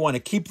you may want to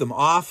keep them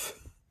off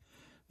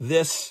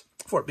this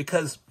fort,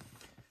 because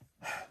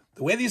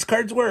the way these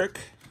cards work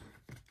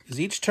is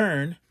each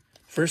turn,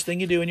 first thing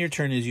you do in your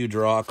turn is you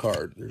draw a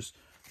card. There's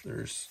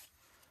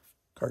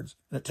cards,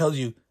 and it tells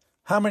you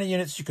how many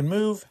units you can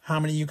move, how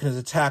many you can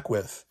attack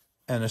with,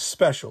 and a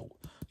special.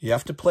 You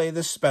have to play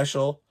this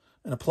special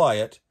and apply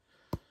it.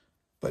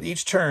 But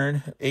each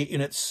turn, 8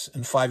 units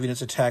and 5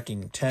 units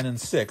attacking, 10 and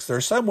 6. There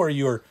are some where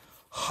you're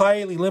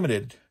highly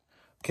limited,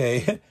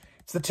 okay?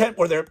 It's the 10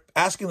 where they're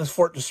asking this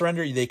fort to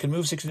surrender. They can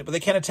move 6 units, but they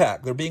can't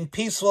attack. They're being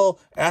peaceful,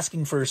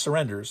 asking for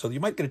surrender. So you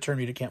might get a turn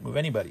where you can't move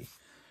anybody.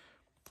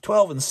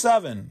 12 and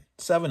 7.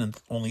 7 and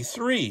only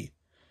 3.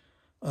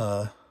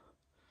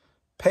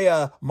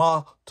 Pea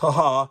Ma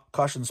Taha,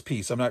 cautions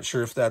peace. I'm not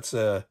sure if that's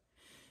a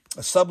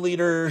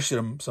sub-leader,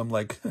 some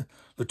like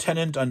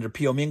lieutenant under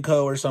Pio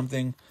Minko or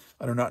something.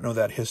 I do not know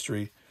that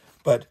history.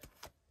 But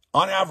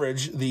on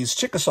average, these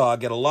Chickasaw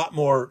get a lot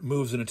more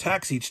moves and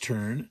attacks each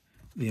turn.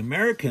 The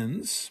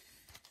Americans,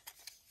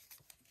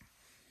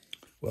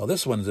 well,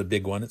 this one's a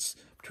big one. It's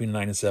between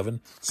 9 and 7.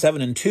 7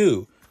 and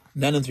 2.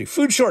 None and 3.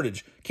 Food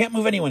shortage. Can't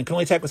move anyone. Can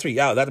only attack with 3.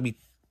 Yeah, that'll be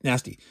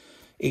nasty.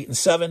 8 and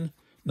 7.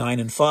 9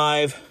 and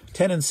 5.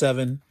 10 and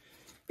 7.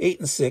 8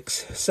 and 6.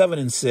 7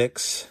 and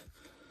 6.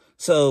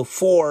 So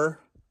 4,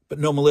 but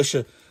no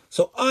militia.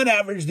 So on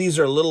average, these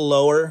are a little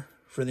lower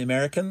for the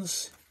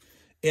Americans.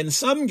 In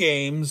some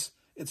games,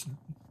 it's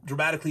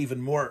dramatically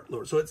even more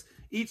lower. So it's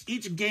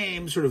each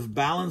game sort of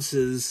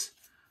balances.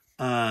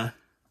 The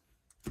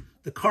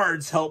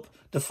cards help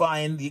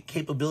define the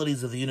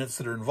capabilities of the units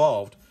that are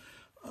involved.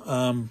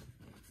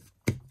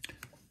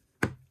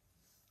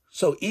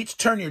 So each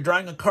turn you're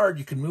drawing a card,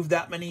 you can move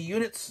that many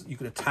units. You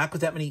can attack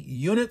with that many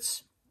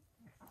units.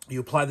 You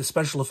apply the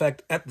special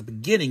effect at the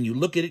beginning. You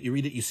look at it, you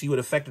read it, you see what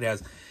effect it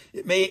has.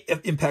 It may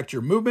impact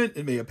your movement.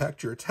 It may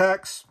impact your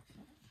attacks.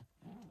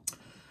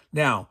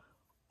 Now,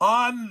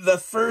 on the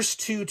first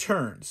 2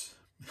 turns,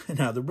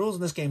 now the rules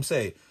in this game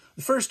say,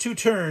 the first 2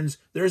 turns,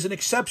 there's an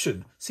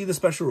exception. See the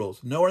special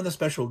rules. Nowhere in the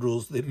special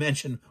rules they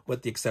mention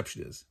what the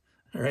exception is.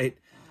 All right?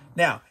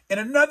 Now, in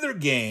another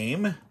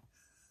game,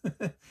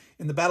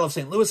 in the Battle of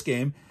St. Louis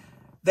game,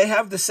 they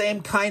have the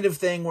same kind of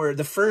thing where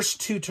the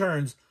first 2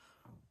 turns,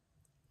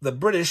 the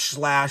British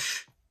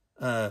slash,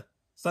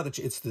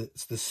 it's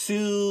the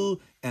Sioux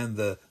and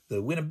the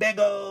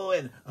Winnebago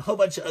and a whole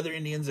bunch of other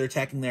Indians are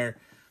attacking there.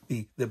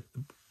 The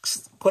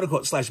quote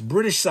unquote slash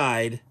British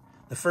side,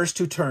 the first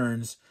 2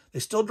 turns, they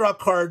still draw a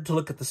card to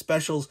look at the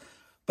specials,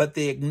 but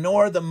they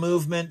ignore the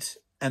movement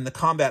and the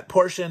combat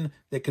portion.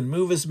 They can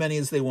move as many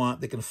as they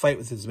want. They can fight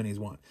with as many as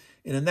they want.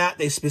 And in that,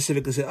 they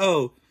specifically say,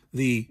 oh,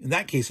 in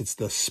that case, it's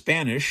the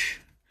Spanish,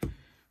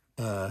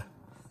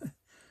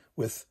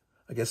 with,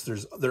 I guess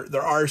there's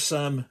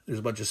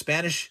a bunch of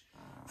Spanish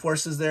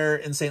forces there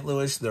in St.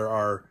 Louis. There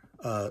are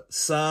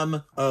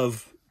some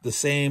of the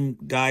same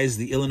guys,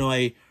 the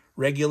Illinois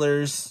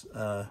regulars,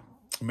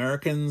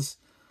 Americans.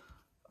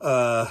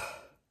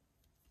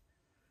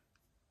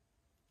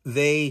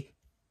 They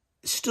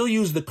still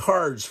use the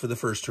cards for the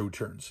first 2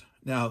 turns.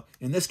 Now,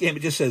 in this game,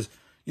 it just says,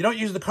 you don't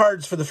use the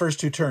cards for the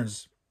first 2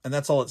 turns, and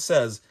that's all it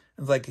says.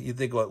 It's like, you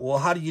think, well,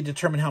 how do you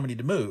determine how many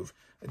to move?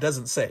 It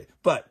doesn't say.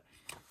 But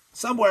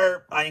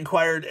somewhere I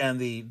inquired, and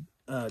the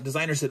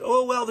designer said,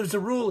 oh, well, there's a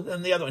rule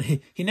in the other one.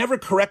 He never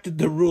corrected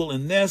the rule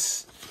in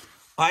this.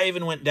 I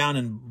even went down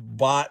and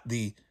bought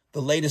the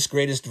latest,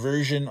 greatest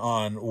version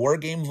on War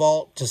Game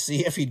Vault to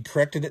see if he'd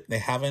corrected it. They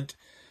haven't.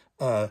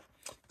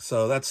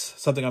 So that's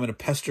something I'm going to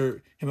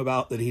pester him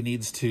about, that he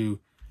needs to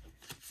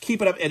keep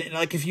it up. And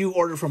like if you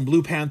order from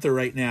Blue Panther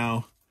right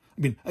now,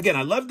 I mean, again,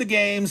 I love the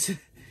games.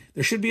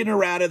 There should be an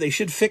errata. They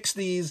should fix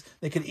these.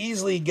 They could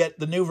easily get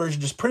the new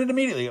version just printed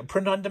immediately,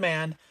 print on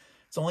demand.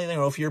 It's the only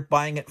thing, if you're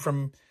buying it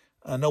from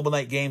Noble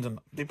Knight Games, and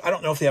I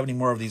don't know if they have any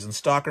more of these in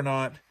stock or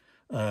not.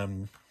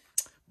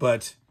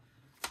 But,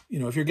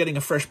 if you're getting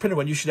a fresh printed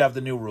one, you should have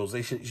the new rules.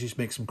 They should just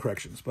make some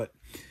corrections. But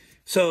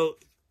so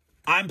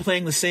I'm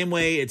playing the same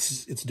way.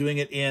 It's doing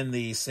it in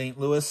the St.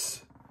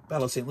 Louis,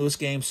 Battle of St. Louis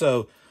game.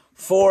 So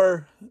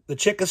for the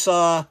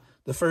Chickasaw,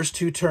 the first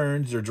 2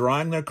 turns, they're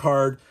drawing their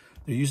card.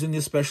 They're using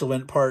the special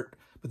event part,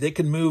 but they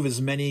can move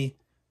as many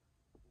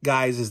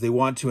guys as they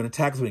want to and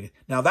attack the wing.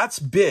 Now that's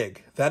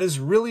big. That is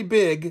really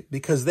big,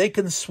 because they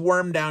can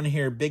swarm down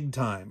here big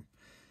time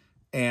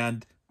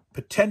and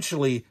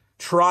potentially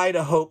try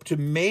to hope to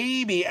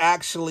maybe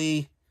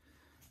actually,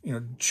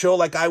 show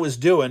like I was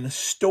doing,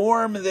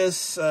 storm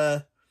this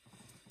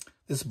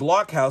this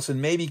blockhouse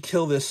and maybe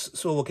kill this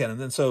swivel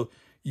cannon. And so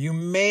you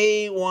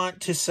may want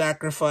to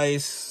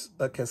sacrifice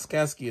a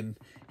Kaskaskian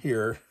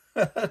here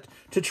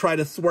to try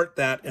to thwart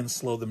that and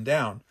slow them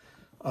down.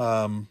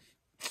 And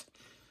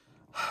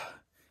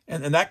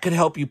that could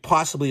help you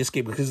possibly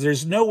escape, because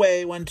there's no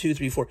way, 1, 2,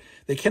 3, 4.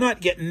 They cannot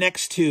get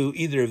next to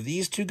either of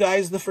these 2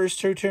 guys the first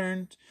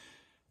turn.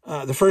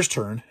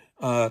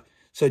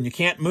 So you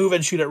can't move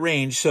and shoot at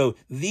range. So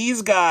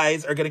these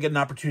guys are going to get an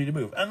opportunity to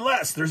move.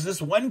 Unless there's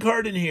this one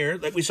card in here,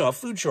 like we saw, a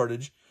food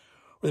shortage,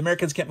 where the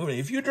Americans can't move.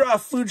 If you draw a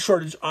food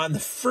shortage on the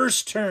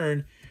first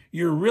turn,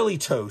 you're really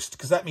toast,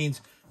 because that means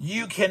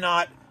you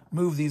cannot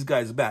move these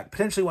guys back.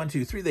 Potentially 1,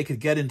 2, 3, they could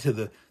get into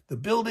the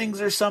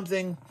buildings or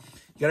something.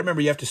 You got to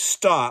remember, you have to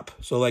stop.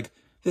 So like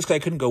this guy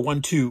couldn't go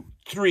 1, 2,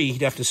 3.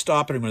 He'd have to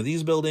stop at one of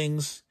these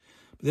buildings.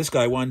 But this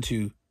guy, 1,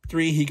 2,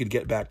 3, he could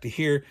get back to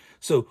here.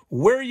 So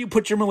where you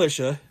put your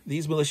militia,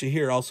 these militia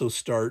here also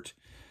start.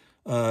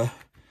 So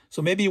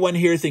maybe one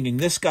here thinking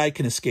this guy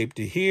can escape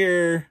to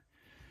here.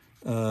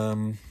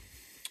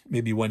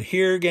 Maybe one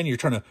here again. You're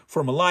trying to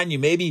form a line. You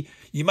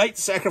might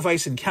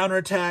sacrifice and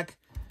counterattack.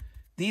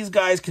 These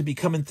guys could be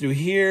coming through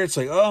here. It's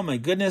like, oh my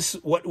goodness,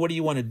 what do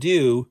you want to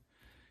do?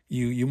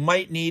 You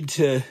might need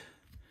to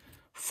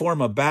form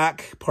a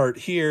back part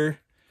here.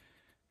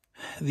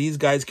 These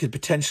guys could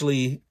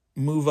potentially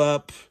move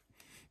up.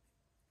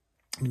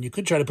 I mean, you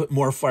could try to put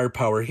more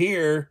firepower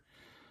here,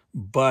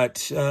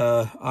 but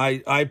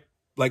I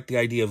like the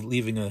idea of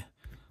leaving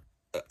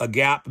a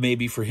gap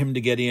maybe for him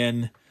to get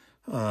in.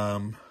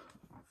 I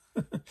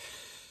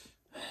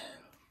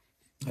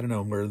don't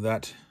know where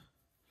that.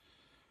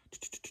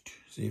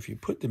 See, if you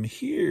put them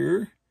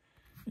here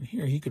and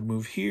here, he could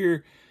move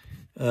here.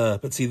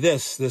 But see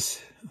this,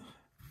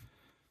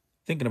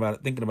 thinking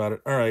about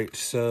it. All right,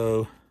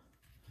 so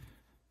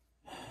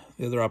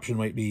the other option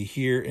might be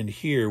here and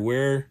here,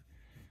 where,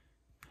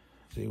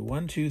 say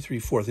 1, 2, 3,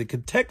 4. They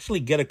could technically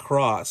get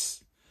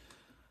across.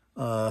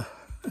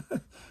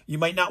 You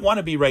might not want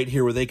to be right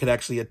here where they could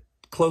actually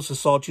close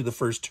assault you the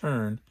first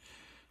turn.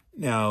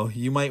 Now,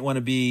 you might want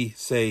to be,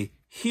 say,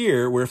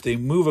 here, where if they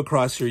move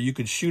across here, you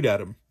could shoot at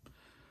them.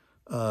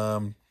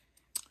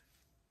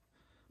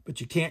 But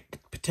you can't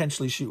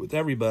potentially shoot with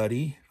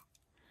everybody.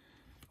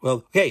 Well,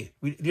 okay,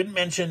 we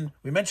mentioned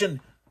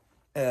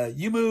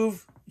you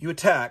move, you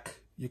attack.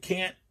 You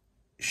can't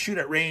shoot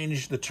at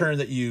range the turn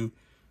that you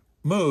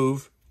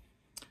move.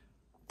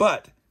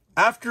 But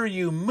after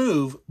you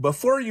move,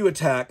 before you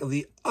attack,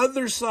 the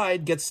other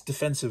side gets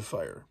defensive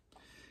fire.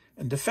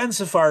 And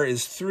defensive fire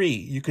is 3.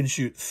 You can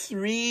shoot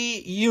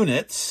 3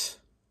 units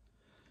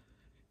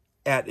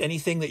at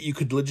anything that you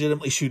could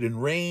legitimately shoot in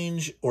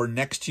range or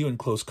next to you in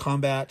close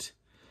combat.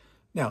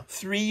 Now,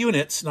 3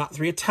 units, not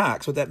 3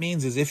 attacks. What that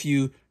means is if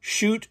you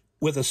shoot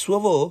with a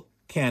swivel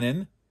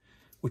cannon,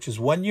 which is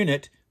 1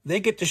 unit, they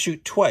get to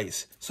shoot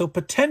twice. So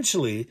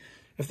potentially,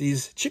 if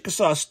these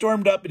Chickasaw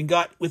stormed up and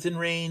got within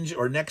range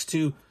or next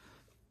to,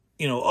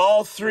 you know,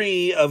 all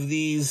 3 of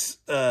these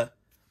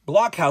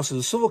blockhouses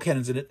with swivel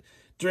cannons in it,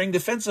 during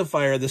defensive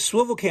fire, the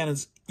swivel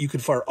cannons, you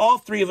could fire all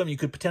 3 of them. You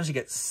could potentially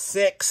get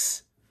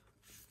 6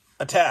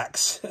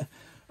 attacks.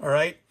 All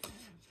right?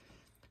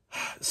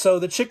 So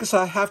the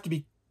Chickasaw have to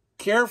be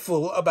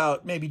careful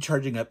about maybe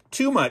charging up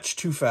too much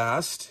too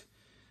fast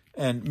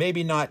and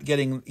maybe not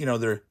getting, you know,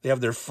 they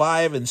have their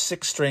 5 and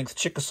 6 strength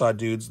Chickasaw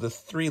dudes. The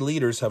 3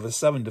 leaders have a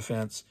 7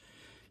 defense.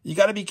 You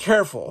got to be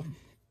careful.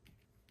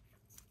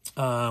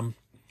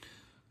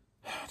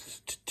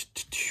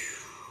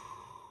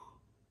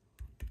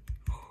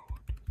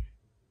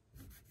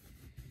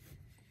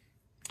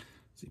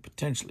 See,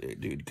 potentially a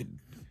dude could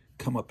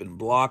come up and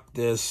block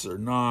this or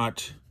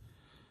not.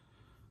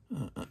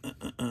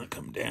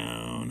 Come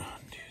down. 1,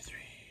 2, 3.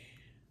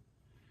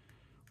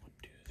 1,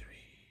 2, 3.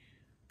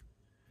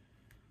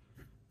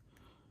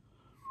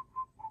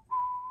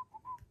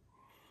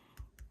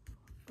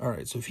 All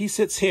right, so if he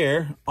sits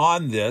here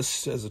on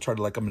this as a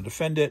target, like I'm going to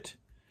defend it,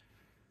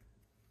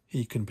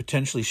 he can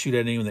potentially shoot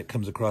at anyone that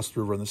comes across the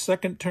river on the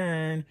second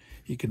turn.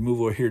 He could move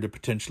over here to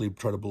potentially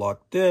try to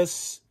block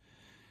this.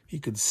 He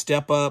could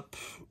step up,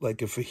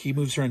 like if he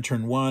moves here on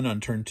turn 1, on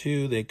turn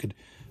 2, they could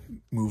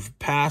move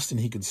past and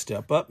he could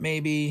step up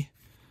maybe.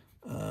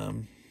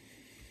 I'm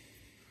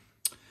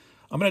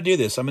going to do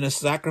this. I'm going to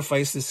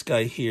sacrifice this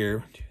guy here.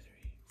 1, 2,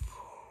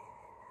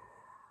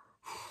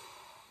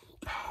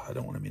 3, 4. I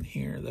don't want him in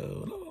here,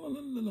 though.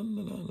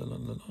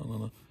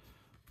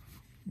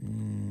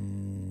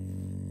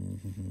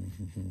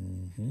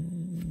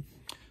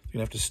 You're going to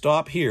have to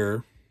stop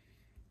here.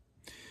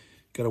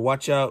 Got to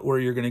watch out where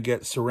you're going to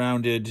get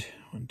surrounded.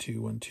 1,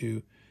 2, 1,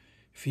 2.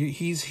 If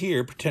he's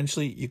here,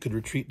 potentially you could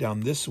retreat down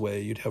this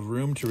way. You'd have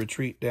room to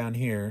retreat down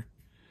here.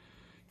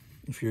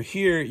 If you're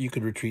here, you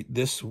could retreat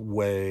this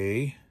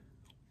way.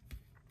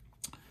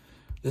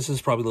 This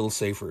is probably a little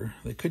safer.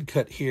 They could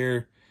cut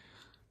here,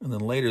 and then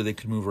later they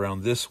could move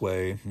around this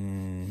way.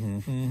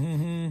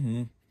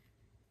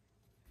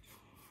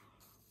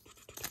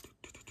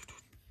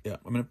 Yeah,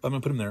 I'm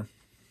gonna put him there.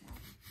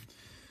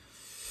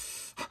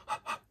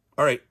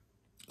 All right,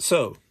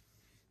 so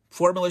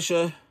Fort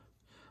Militia.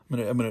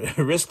 I'm gonna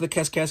risk the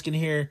Kaskaskin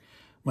here.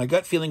 My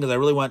gut feeling is I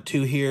really want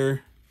 2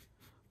 here.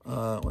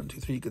 1,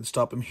 2, 3. You could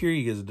stop him here.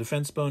 He gets a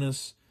defense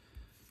bonus.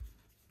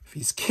 If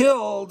he's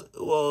killed,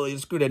 well,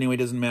 he's screwed anyway.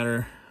 Doesn't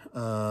matter.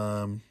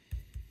 By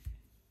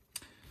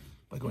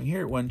going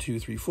here, 1, 2,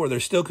 3, 4. They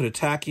still could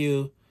attack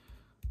you.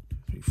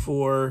 3,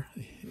 4.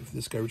 If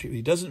this guy retreats,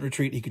 he doesn't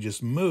retreat. He could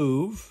just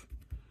move.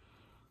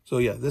 So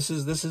yeah, this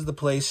is the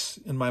place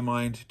in my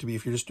mind to be.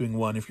 If you're just doing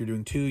 1, if you're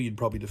doing 2, you'd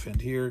probably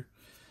defend here.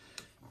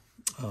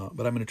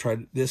 But I'm going to try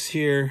this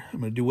here.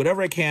 I'm going to do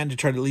whatever I can to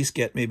try to at least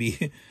get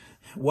maybe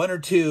 1 or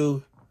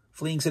 2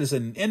 fleeing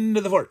citizen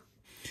into the fort.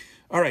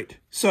 All right,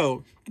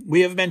 so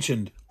we have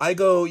mentioned I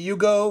go, you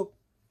go,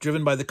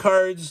 driven by the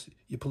cards.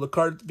 You pull a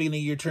card at the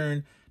beginning of your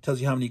turn,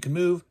 tells you how many you can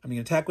move, how many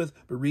you can attack with,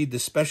 but read the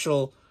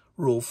special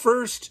rule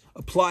first,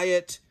 apply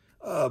it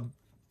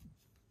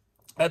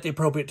at the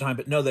appropriate time,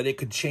 but know that it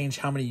could change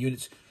how many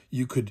units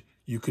you could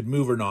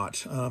move or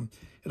not.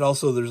 It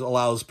also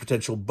allows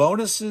potential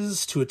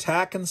bonuses to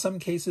attack in some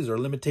cases or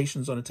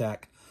limitations on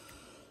attack.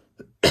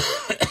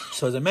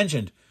 So as I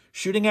mentioned,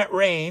 shooting at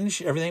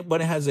range, everything but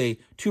it has a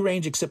 2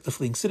 range except the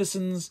fleeing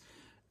citizens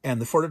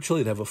and the Fort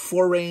Artillery have a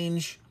 4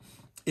 range.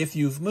 If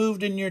you've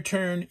moved in your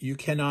turn, you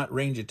cannot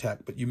range attack,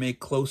 but you may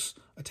close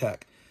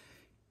attack.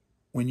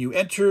 When you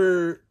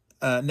enter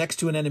next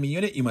to an enemy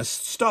unit, you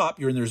must stop.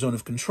 You're in their zone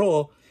of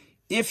control.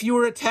 If you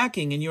are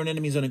attacking and you're an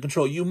enemy zone of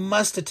control, you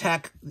must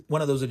attack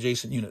one of those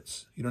adjacent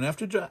units. You don't have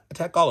to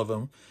attack all of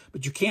them,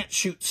 but you can't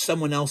shoot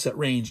someone else at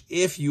range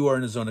if you are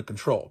in a zone of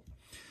control.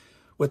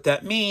 What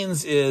that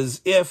means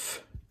is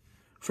if,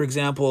 for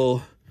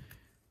example,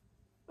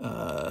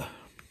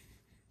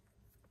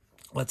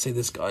 let's say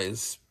this guy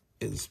is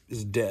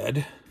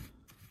dead.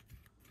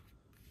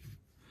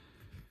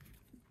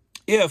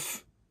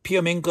 If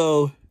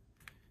Piominko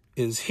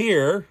is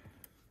here,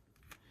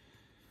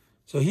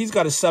 so he's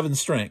got a 7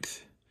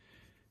 strength.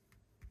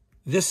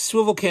 This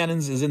swivel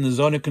cannons is in the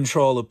zone of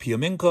control of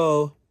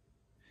Piominko.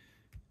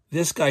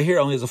 This guy here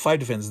only has a 5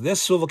 defense.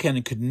 This swivel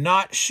cannon could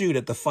not shoot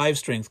at the 5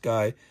 strength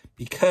guy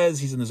because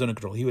he's in the zone of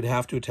control. He would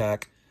have to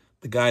attack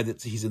the guy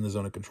that he's in the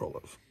zone of control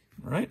of.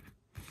 All right?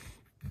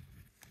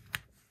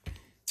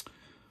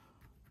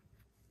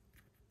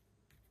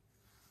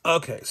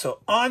 Okay,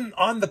 so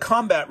on the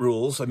combat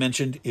rules, I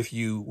mentioned if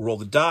you roll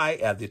the die,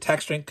 add the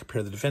attack strength,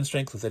 compare the defense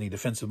strength with any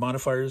defensive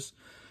modifiers.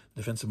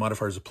 Defensive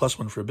modifiers are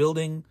 +1 for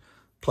building,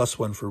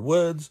 +1 for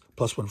woods,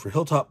 +1 for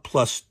hilltop,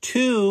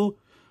 +2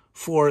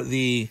 for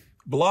the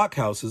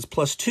blockhouses,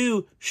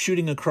 +2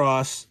 shooting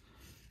across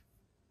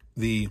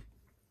the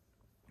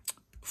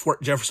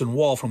Fort Jefferson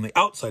wall from the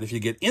outside. If you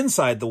get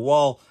inside the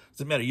wall, it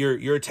doesn't matter.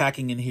 You're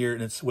attacking in here,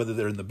 and it's whether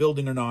they're in the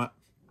building or not.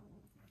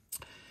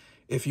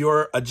 If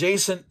you're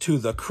adjacent to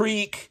the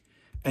creek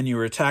and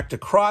you're attacked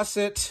across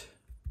it,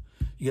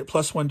 you get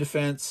 +1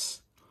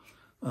 defense.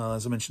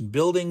 As I mentioned,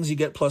 buildings, you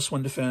get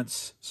 +1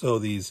 defense. So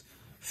these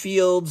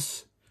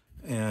fields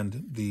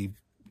and the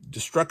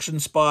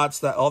destruction spots,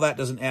 that all that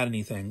doesn't add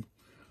anything.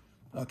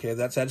 Okay,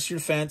 that's added to your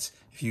defense.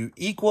 If you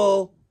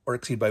equal or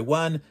exceed by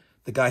 1,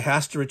 the guy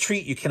has to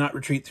retreat. You cannot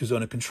retreat through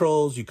zone of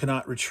controls. You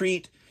cannot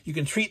retreat. You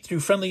can retreat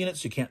through friendly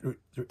units. You can't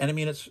through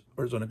enemy units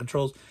or zone of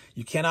controls.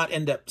 You cannot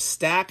end up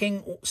stacked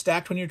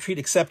when you retreat,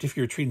 except if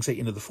you're retreating, say,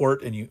 into the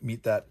fort and you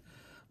meet that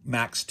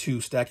max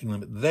 2 stacking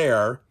limit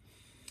there.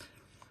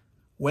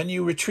 When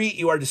you retreat,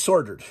 you are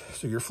disordered.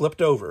 So you're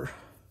flipped over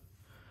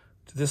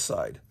to this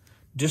side.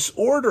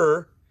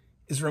 Disorder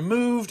is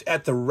removed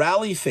at the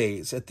rally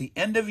phase. At the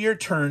end of your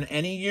turn,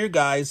 any of your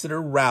guys that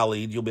are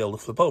rallied, you'll be able to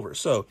flip over.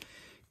 So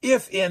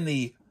if in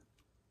the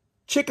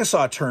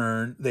Chickasaw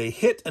turn, they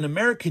hit an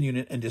American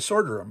unit and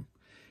disorder them,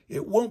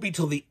 it won't be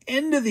till the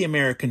end of the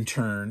American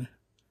turn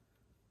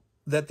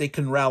that they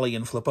can rally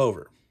and flip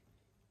over.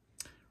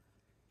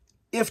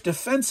 If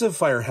defensive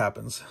fire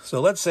happens, so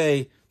let's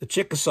say the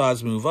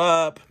Chickasaws move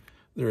up,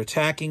 they're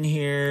attacking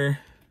here,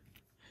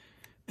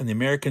 and the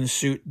Americans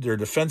shoot their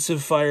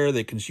defensive fire.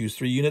 They can use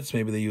 3 units.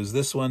 Maybe they use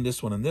this one,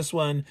 and this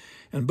one.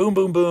 And boom,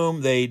 boom,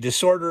 boom, they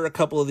disorder a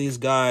couple of these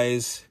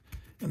guys,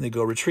 and they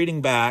go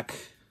retreating back.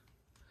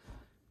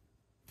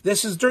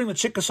 This is during the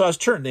Chickasaws'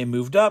 turn. They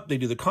moved up. They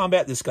do the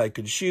combat. This guy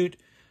could shoot.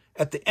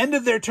 At the end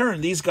of their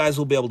turn, these guys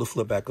will be able to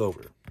flip back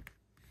over.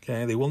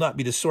 Okay, they will not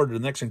be disordered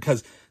in the next turn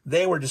because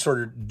they were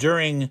disordered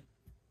during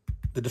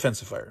the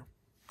defensive fire.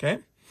 Okay?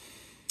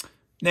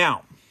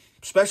 Now,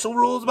 special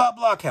rules about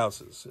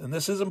blockhouses. And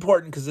this is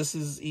important because this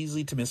is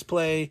easy to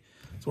misplay.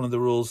 It's one of the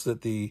rules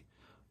that the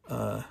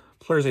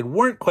players they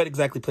weren't quite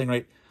exactly playing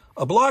right.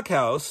 A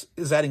blockhouse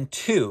is adding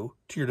 2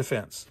 to your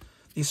defense.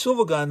 These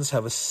swivel guns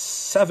have a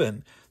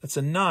 7. That's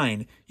a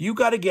 9. You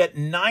got to get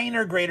 9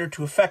 or greater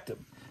to affect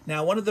them.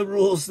 Now, one of the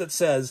rules that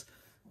says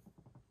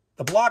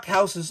the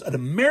blockhouses, an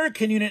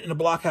American unit in a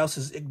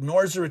blockhouses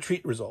ignores the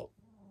retreat result.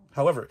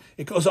 However,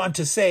 it goes on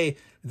to say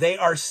they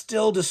are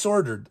still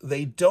disordered.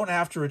 They don't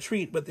have to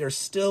retreat, but they're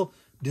still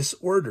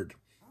disordered.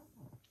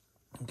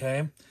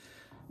 Okay?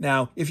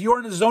 Now, if you're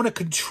in a zone of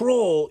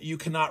control, you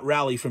cannot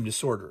rally from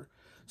disorder.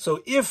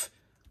 So if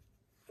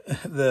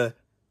the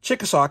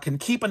Chickasaw can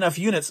keep enough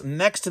units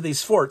next to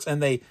these forts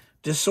and they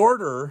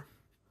disorder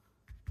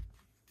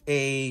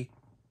a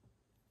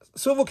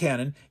swivel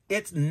cannon,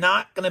 it's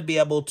not going to be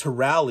able to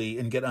rally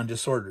and get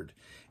undisordered.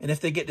 And if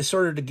they get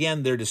disordered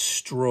again, they're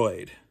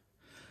destroyed.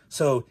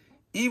 So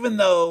even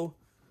though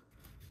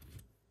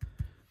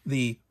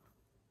the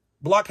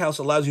blockhouse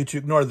allows you to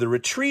ignore the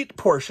retreat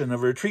portion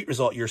of a retreat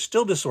result, you're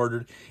still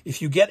disordered.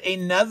 If you get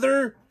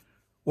another,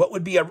 what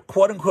would be a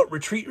quote-unquote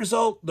retreat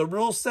result, the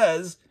rule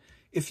says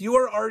if you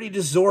are already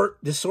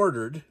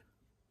disordered,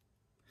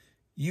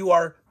 you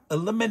are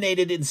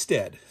eliminated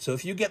instead. So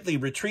if you get the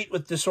retreat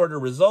with disorder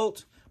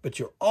result, but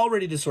you're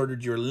already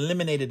disordered, you're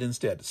eliminated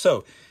instead.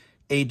 So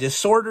a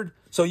disordered,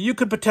 so you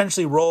could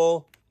potentially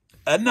roll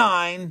a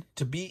 9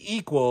 to be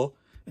equal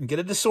and get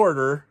a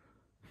disorder.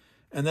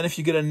 And then if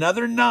you get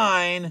another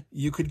 9,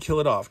 you could kill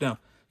it off. Now,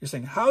 you're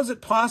saying, how is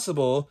it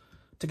possible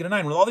to get a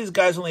 9 when all these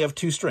guys only have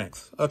 2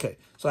 strength? Okay,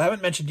 so I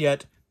haven't mentioned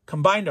yet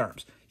combined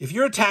arms. If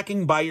you're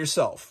attacking by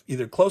yourself,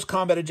 either close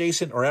combat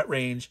adjacent or at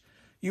range,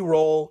 you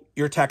roll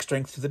your attack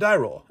strength to the die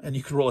roll. And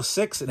you could roll a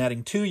 6, and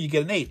adding 2, you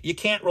get an 8. You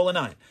can't roll a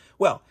 9.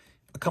 Well,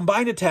 a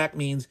combined attack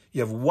means you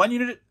have 1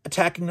 unit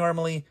attacking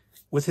normally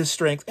with his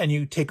strength, and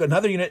you take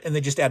another unit and they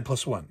just add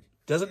 +1.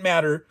 Doesn't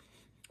matter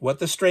what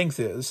the strength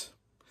is.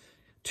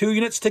 2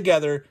 units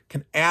together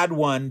can add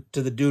 1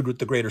 to the dude with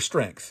the greater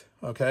strength.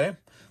 Okay?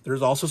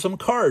 There's also some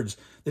cards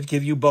that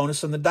give you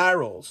bonus on the die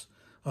rolls.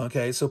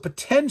 Okay? So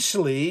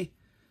potentially,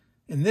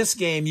 in this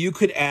game, you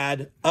could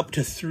add up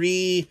to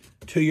 3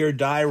 to your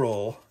die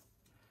roll.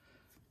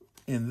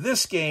 In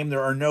this game,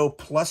 there are no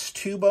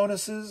 +2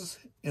 bonuses.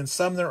 In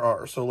some, there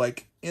are. So,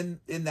 like, in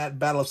that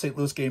Battle of St.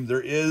 Louis game,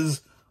 there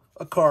is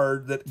a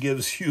card that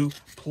gives you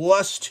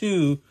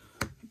 +2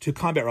 to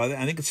combat roll.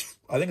 I think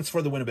it's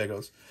for the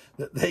Winnebagos.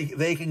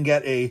 They can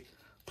get a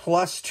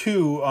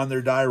 +2 on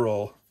their die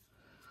roll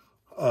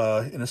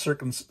in a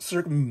certain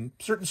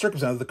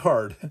circumstance of the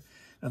card.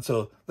 And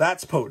so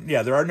that's potent.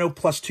 Yeah, there are no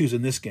 +2s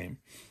in this game.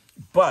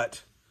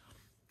 But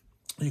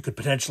you could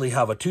potentially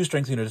have a 2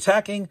 strength unit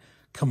attacking,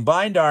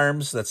 combined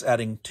arms, that's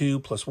adding 2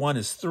 + 1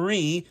 is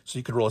 3, so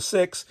you could roll a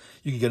 6.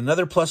 You could get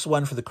another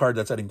 +1 for the card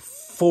that's adding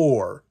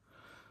 4.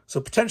 So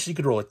potentially you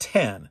could roll a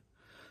 10.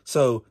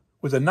 So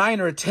with a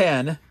 9 or a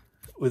 10,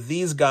 with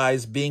these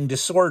guys being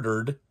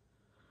disordered,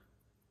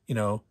 you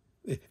know,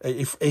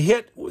 if a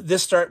hit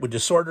this start would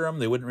disorder them,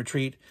 they wouldn't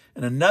retreat.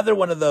 And another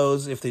one of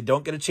those, if they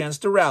don't get a chance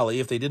to rally,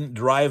 if they didn't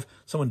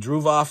someone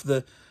drove off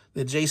the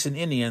adjacent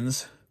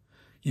Indians,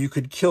 you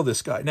could kill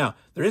this guy. Now,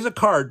 there is a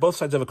card, both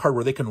sides have a card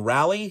where they can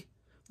rally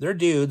their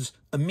dudes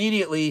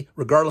immediately,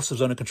 regardless of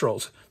zone of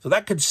controls. So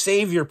that could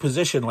save your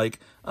position, like,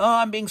 oh,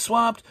 I'm being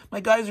swamped,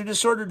 my guys are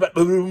disordered, but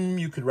boom,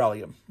 you could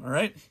rally them, all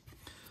right?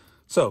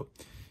 So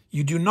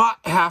you do not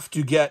have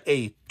to get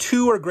a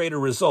 2 or greater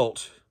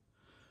result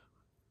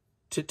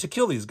to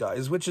kill these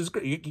guys, which is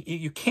great.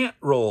 You can't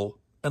roll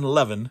an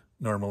 11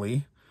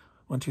 normally.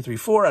 1, 2, 3,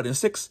 4 out of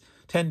 6,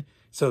 10.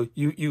 So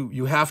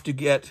you have to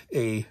get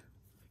a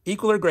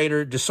equal or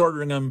greater,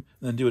 disordering them,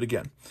 and then do it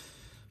again.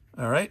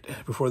 All right,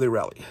 before they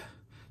rally.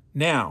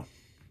 Now,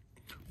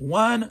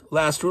 one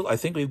last rule. I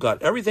think we've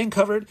got everything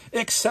covered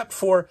except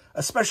for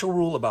a special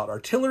rule about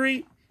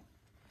artillery.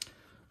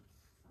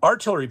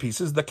 Artillery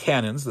pieces, the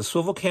cannons, the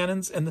swivel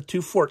cannons and the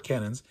 2 fort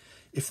cannons,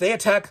 if they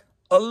attack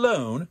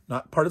alone,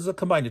 not part of the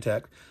combined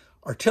attack,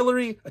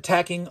 artillery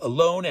attacking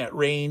alone at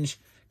range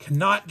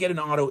cannot get an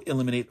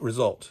auto-eliminate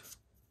result.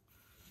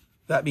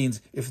 That means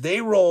if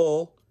they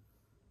roll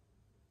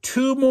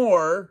 2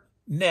 more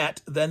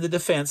net than the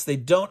defense, they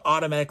don't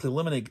automatically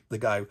eliminate the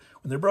guy.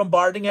 When they're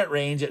bombarding at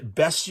range, at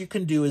best you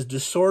can do is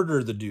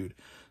disorder the dude.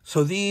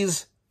 So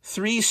these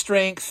 3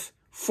 strength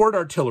fort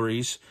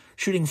artilleries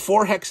shooting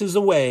 4 hexes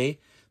away,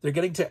 they're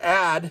getting to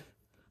add,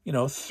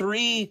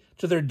 3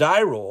 to their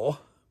die roll.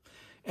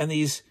 And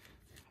these,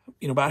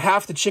 about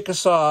half the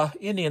Chickasaw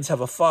Indians have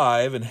a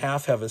 5 and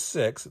half have a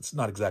 6. It's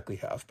not exactly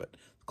half, but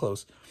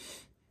close.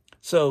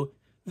 So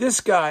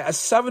this guy, a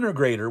 7 or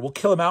greater, will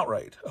kill him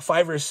outright. A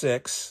 5 or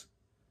 6,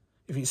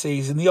 if you say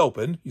he's in the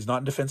open, he's not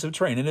in defensive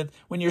terrain. And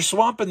when you're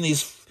swamping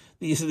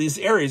these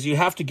areas, you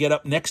have to get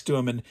up next to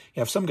him, and you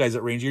have some guys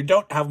at range. You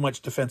don't have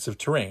much defensive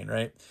terrain,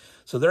 right?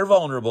 So they're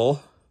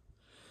vulnerable.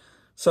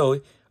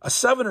 So a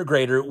 7 or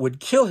greater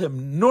would kill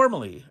him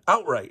normally,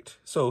 outright.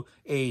 So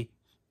a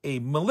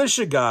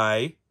militia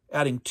guy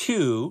adding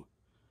 2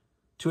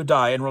 to a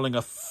die and rolling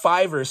a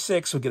 5 or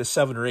 6 would get a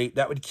 7 or 8.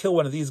 That would kill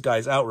one of these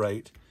guys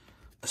outright.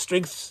 A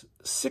 6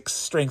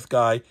 strength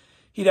guy,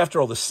 he'd have to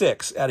roll the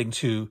 6, adding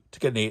 2 to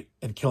get an 8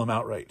 and kill him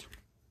outright.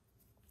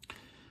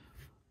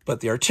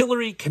 But the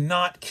artillery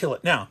cannot kill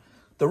it. Now,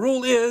 the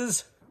rule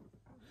is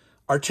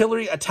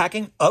artillery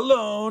attacking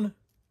alone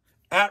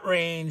at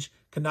range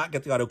cannot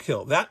get the auto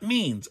kill. That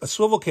means a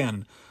swivel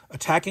cannon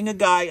attacking a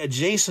guy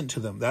adjacent to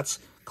them. That's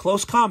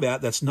close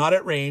combat. That's not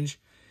at range.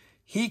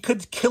 He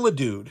could kill a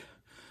dude.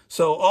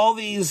 So all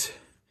these,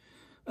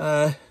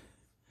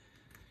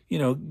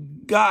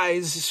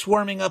 guys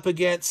swarming up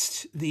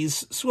against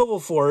these swivel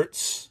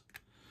forts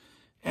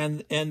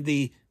and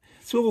the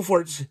swivel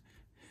forts,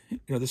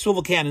 the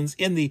swivel cannons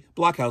in the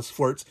blockhouse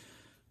forts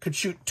could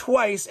shoot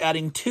twice,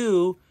 adding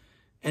 2,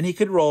 and he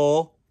could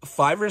roll a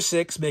 5 or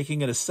 6,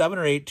 making it a 7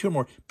 or 8, 2 or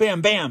more.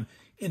 Bam, bam.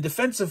 In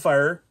defensive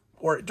fire,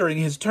 or during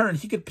his turn,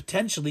 he could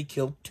potentially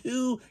kill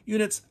 2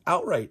 units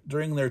outright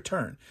during their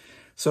turn.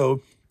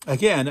 So,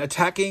 again,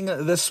 attacking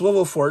the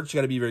swivel forts, you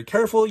got to be very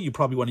careful. You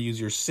probably want to use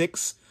your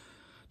 6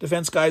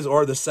 defense guys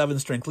or the 7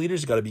 strength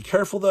leaders. You got to be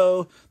careful,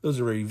 though.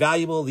 Those are very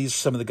valuable. These are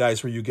some of the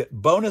guys where you get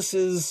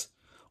bonuses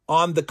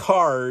on the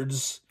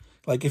cards.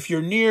 Like if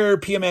you're near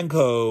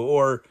Piamenko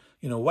or,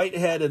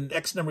 Whitehead and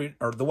X number,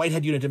 or the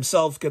Whitehead unit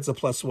himself gets a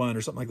 +1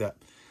 or something like that.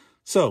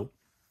 So,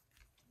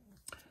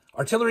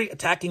 artillery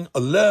attacking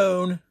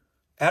alone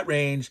at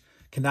range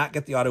cannot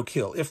get the auto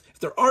kill. If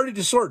they're already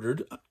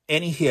disordered,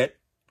 any hit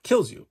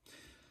kills you.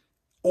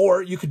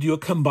 Or you could do a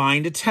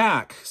combined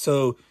attack.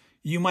 So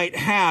you might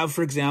have,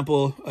 for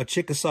example, a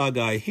Chickasaw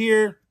guy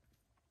here.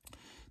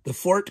 The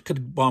fort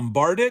could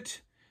bombard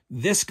it.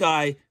 This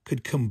guy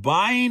could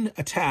combine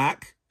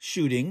attack,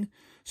 shooting.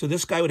 So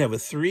this guy would have a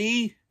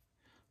 3.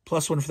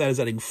 +1 for that is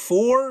adding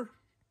 4.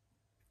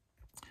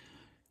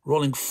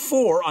 Rolling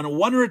 4. On a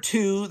 1 or a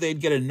 2, they'd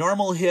get a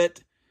normal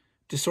hit,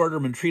 disorder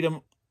him and treat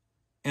him.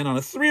 And on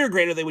a 3 or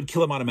greater, they would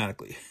kill him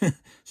automatically.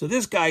 So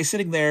this guy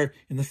sitting there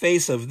in the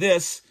face of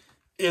this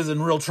is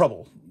in real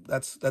trouble.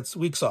 That's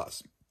weak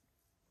sauce.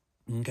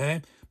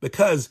 Okay?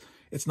 Because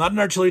it's not an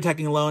artillery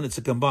attacking alone, it's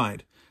a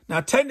combined. Now,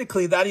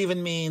 technically, that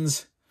even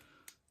means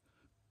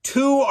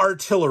 2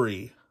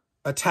 artillery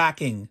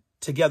attacking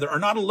together are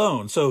not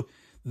alone. So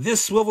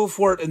this swivel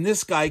fort and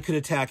this guy could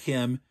attack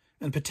him,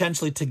 and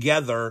potentially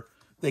together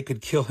they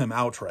could kill him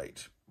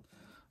outright.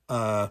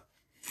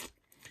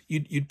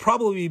 You'd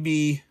probably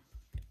be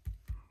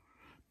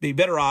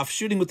better off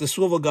shooting with the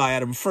swivel guy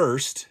at him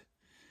first.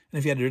 And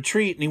if he had to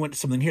retreat and he went to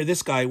something here,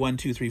 this guy, 1,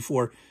 2, 3,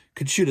 4,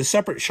 could shoot a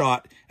separate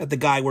shot at the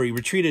guy where he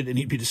retreated and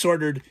he'd be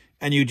disordered,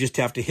 and you just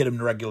have to hit him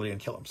regularly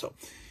and kill him. So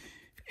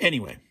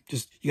anyway,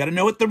 you got to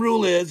know what the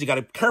rule is. You got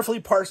to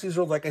carefully parse these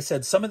rules. Like I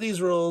said, some of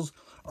these rules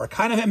are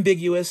kind of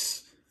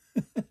ambiguous.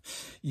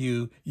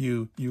 You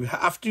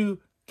have to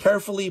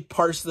carefully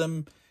parse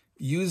them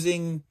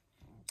using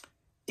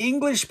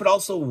English, but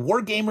also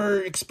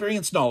wargamer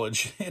experience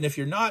knowledge. And if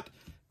you're not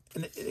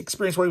an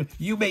experienced wargamer,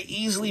 you may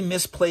easily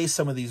misplace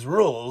some of these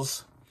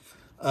rules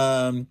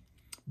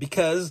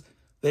because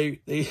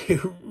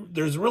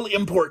there's real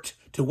import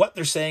to what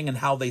they're saying and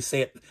how they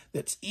say it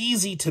that's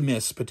easy to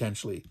miss,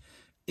 potentially,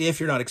 if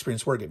you're not an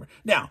experienced wargamer.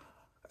 Now,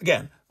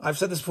 again, I've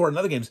said this before in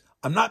other games,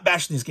 I'm not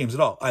bashing these games at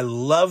all. I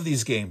love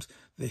these games.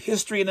 The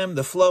history in them,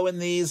 the flow in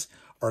these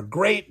are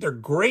great. They're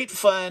great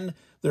fun.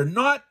 They're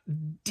not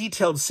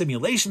detailed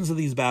simulations of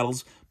these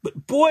battles,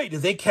 but boy, do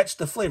they catch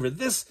the flavor.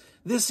 This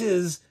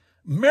is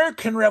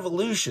American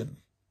Revolution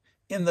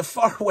in the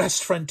far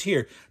west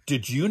frontier.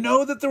 Did you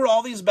know that there were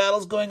all these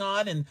battles going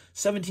on in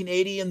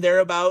 1780 and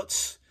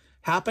thereabouts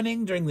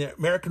happening during the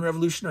American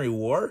Revolutionary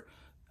War?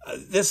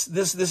 This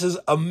is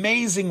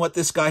amazing what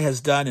this guy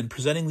has done in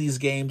presenting these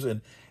games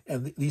and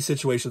these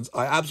situations.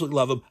 I absolutely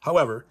love him.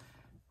 However,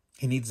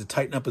 he needs to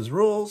tighten up his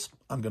rules.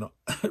 I'm going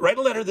to write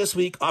a letter this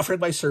week offering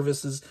my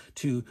services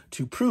to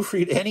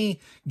proofread any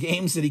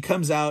games that he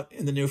comes out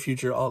in the near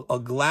future. I'll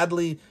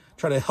gladly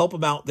try to help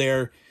him out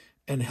there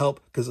and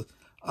help, because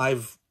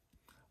I've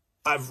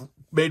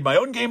made my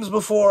own games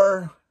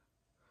before.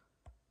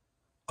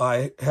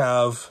 I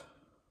have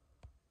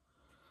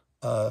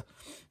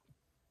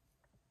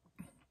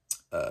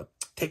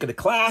taken a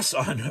class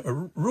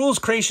on rules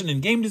creation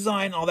and game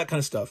design, all that kind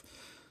of stuff.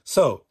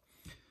 So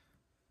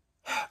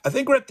I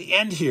think we're at the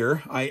end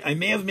here. I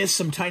may have missed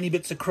some tiny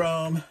bits of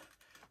Chrome.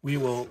 We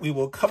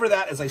will cover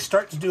that as I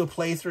start to do a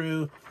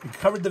playthrough. We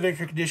covered the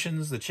victory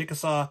conditions, the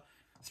Chickasaw.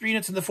 3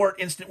 units in the fort,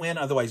 instant win.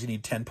 Otherwise, you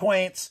need 10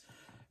 points.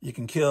 You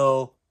can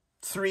kill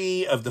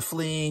 3 of the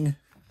fleeing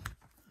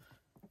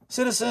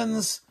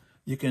citizens.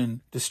 You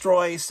can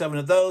destroy 7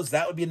 of those.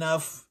 That would be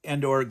enough.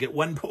 And or get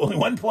only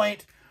 1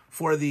 point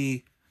for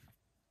the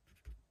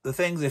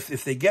things.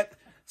 If they get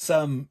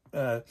some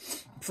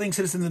fleeing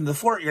citizens into the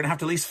fort, you're going to have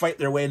to at least fight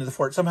their way into the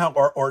fort somehow,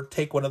 or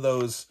take one of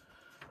those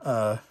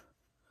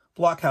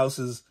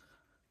blockhouses.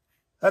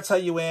 That's how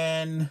you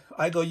win.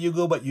 I go, you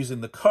go, but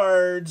using the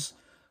cards.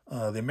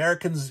 The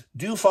Americans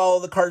do follow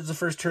the cards the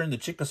first turn. The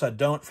Chickasaw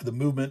don't for the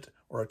movement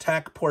or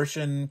attack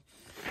portion.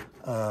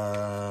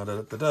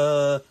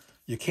 You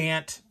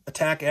can't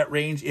attack at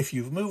range if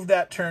you've moved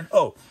that turn.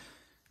 Oh,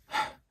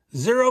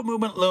 0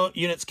 movement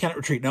units cannot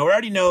retreat. Now, we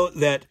already know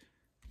that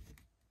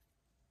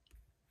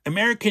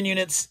American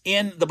units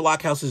in the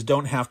blockhouses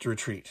don't have to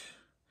retreat.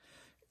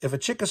 If a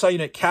Chickasaw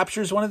unit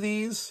captures one of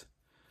these,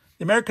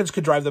 the Americans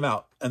could drive them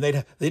out. And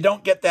they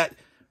don't get that.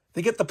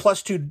 They get the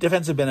 +2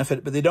 defensive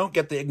benefit, but they don't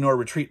get the ignore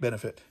retreat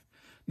benefit.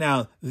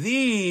 Now,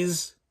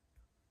 these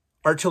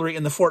artillery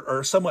in the fort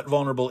are somewhat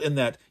vulnerable in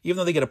that even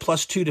though they get a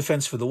 +2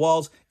 defense for the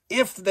walls,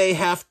 if they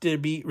have to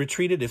be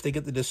retreated, if they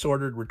get the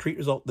disordered retreat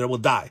result, they will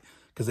die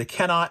because they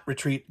cannot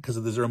retreat because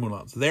of the 0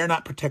 movement. They're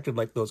not protected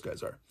like those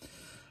guys are.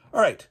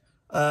 All right.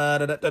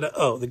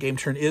 Oh, the game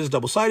turn is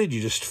double-sided.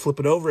 You just flip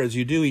it over as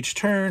you do each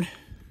turn.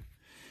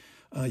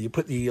 You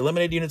put the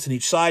eliminated units in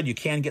each side. You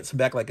can get some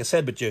back, like I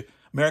said, but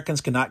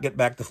Americans cannot get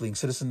back the fleeing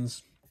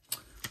citizens.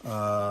 Pretty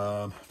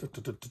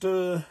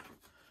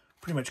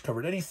much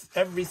covered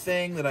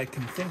everything that I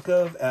can think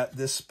of at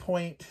this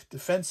point.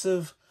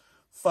 Defensive,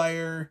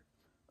 fire.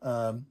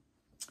 Oh,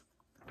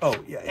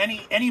 yeah,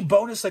 any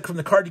bonus, like from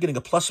the card, you're getting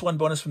a +1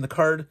 bonus from the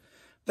card.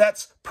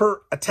 That's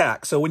per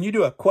attack. So when you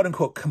do a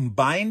quote-unquote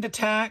combined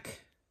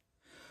attack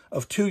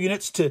of 2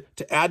 units to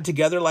add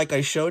together, like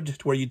I showed,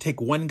 to where you take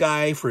one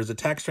guy for his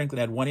attack strength and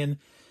add 1 in,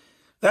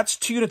 that's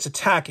 2 units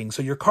attacking.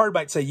 So your card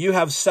might say you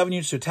have 7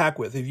 units to attack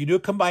with. If you do a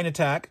combined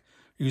attack,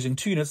 you're using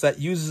 2 units, that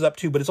uses up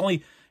 2, but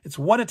it's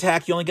 1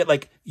 attack. You only get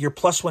like your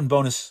 +1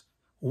 bonus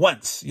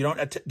once. You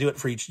don't do it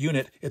for each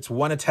unit. It's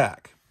 1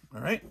 attack.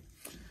 All right.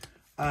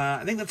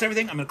 I think that's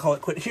everything. I'm going to call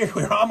it quit here.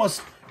 We're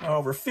almost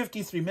over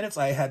 53 minutes.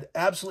 I had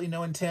absolutely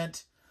no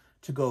intent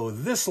to go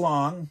this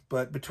long,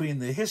 but between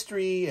the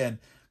history and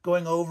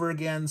going over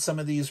again some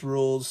of these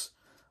rules,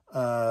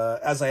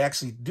 as I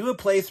actually do a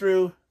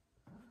playthrough,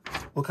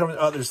 we'll cover.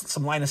 Oh, there's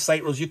some line of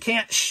sight rules. You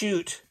can't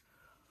shoot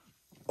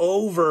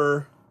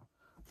over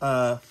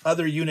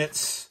other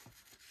units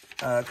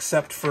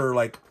except for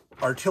like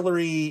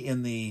artillery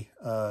in the.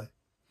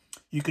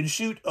 You can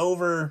shoot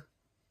over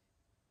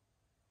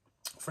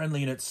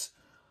friendly units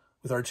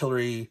with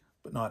artillery,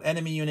 but not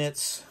enemy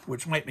units,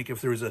 which might make,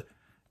 if there was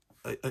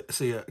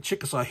say a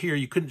Chickasaw here,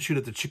 you couldn't shoot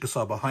at the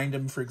Chickasaw behind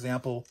him, for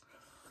example.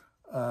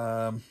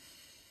 Yep,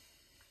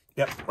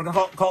 we're going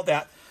to call it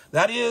that.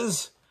 That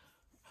is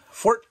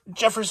Fort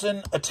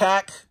Jefferson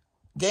Attack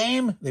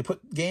game. They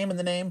put game in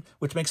the name,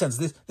 which makes sense.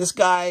 This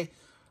guy,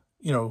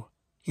 you know,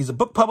 he's a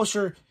book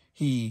publisher.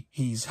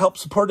 He's helped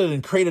support it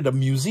and created a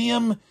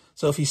museum.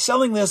 So if he's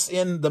selling this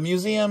in the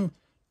museum,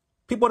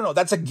 people don't know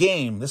that's a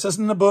game. This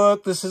isn't a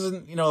book. This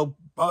isn't, you know,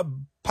 a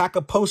pack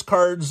of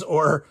postcards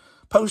or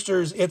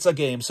posters. It's a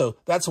game. So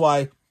that's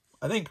why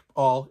I think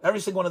every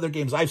single one of their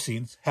games I've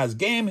seen has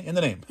game in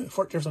the name.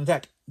 Fort Jefferson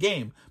Attack,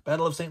 game.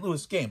 Battle of St.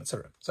 Louis, game,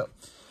 etc. So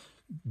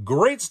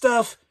great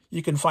stuff.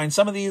 You can find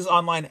some of these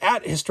online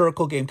at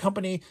Historical Game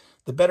Company.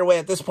 The better way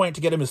at this point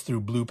to get them is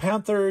through Blue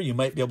Panther. You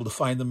might be able to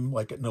find them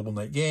like at Noble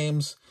Knight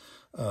Games.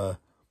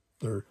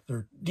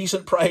 they're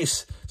decent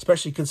price,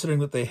 especially considering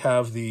that they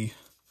have the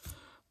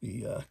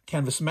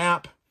canvas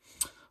map.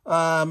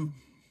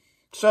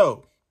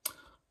 So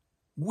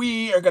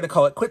we are going to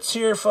call it quits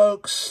here,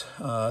 folks.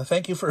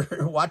 Thank you for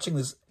watching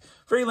this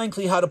very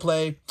lengthy How to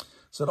Play.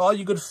 So that all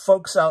you good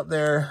folks out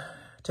there,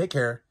 take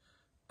care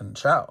and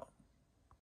ciao.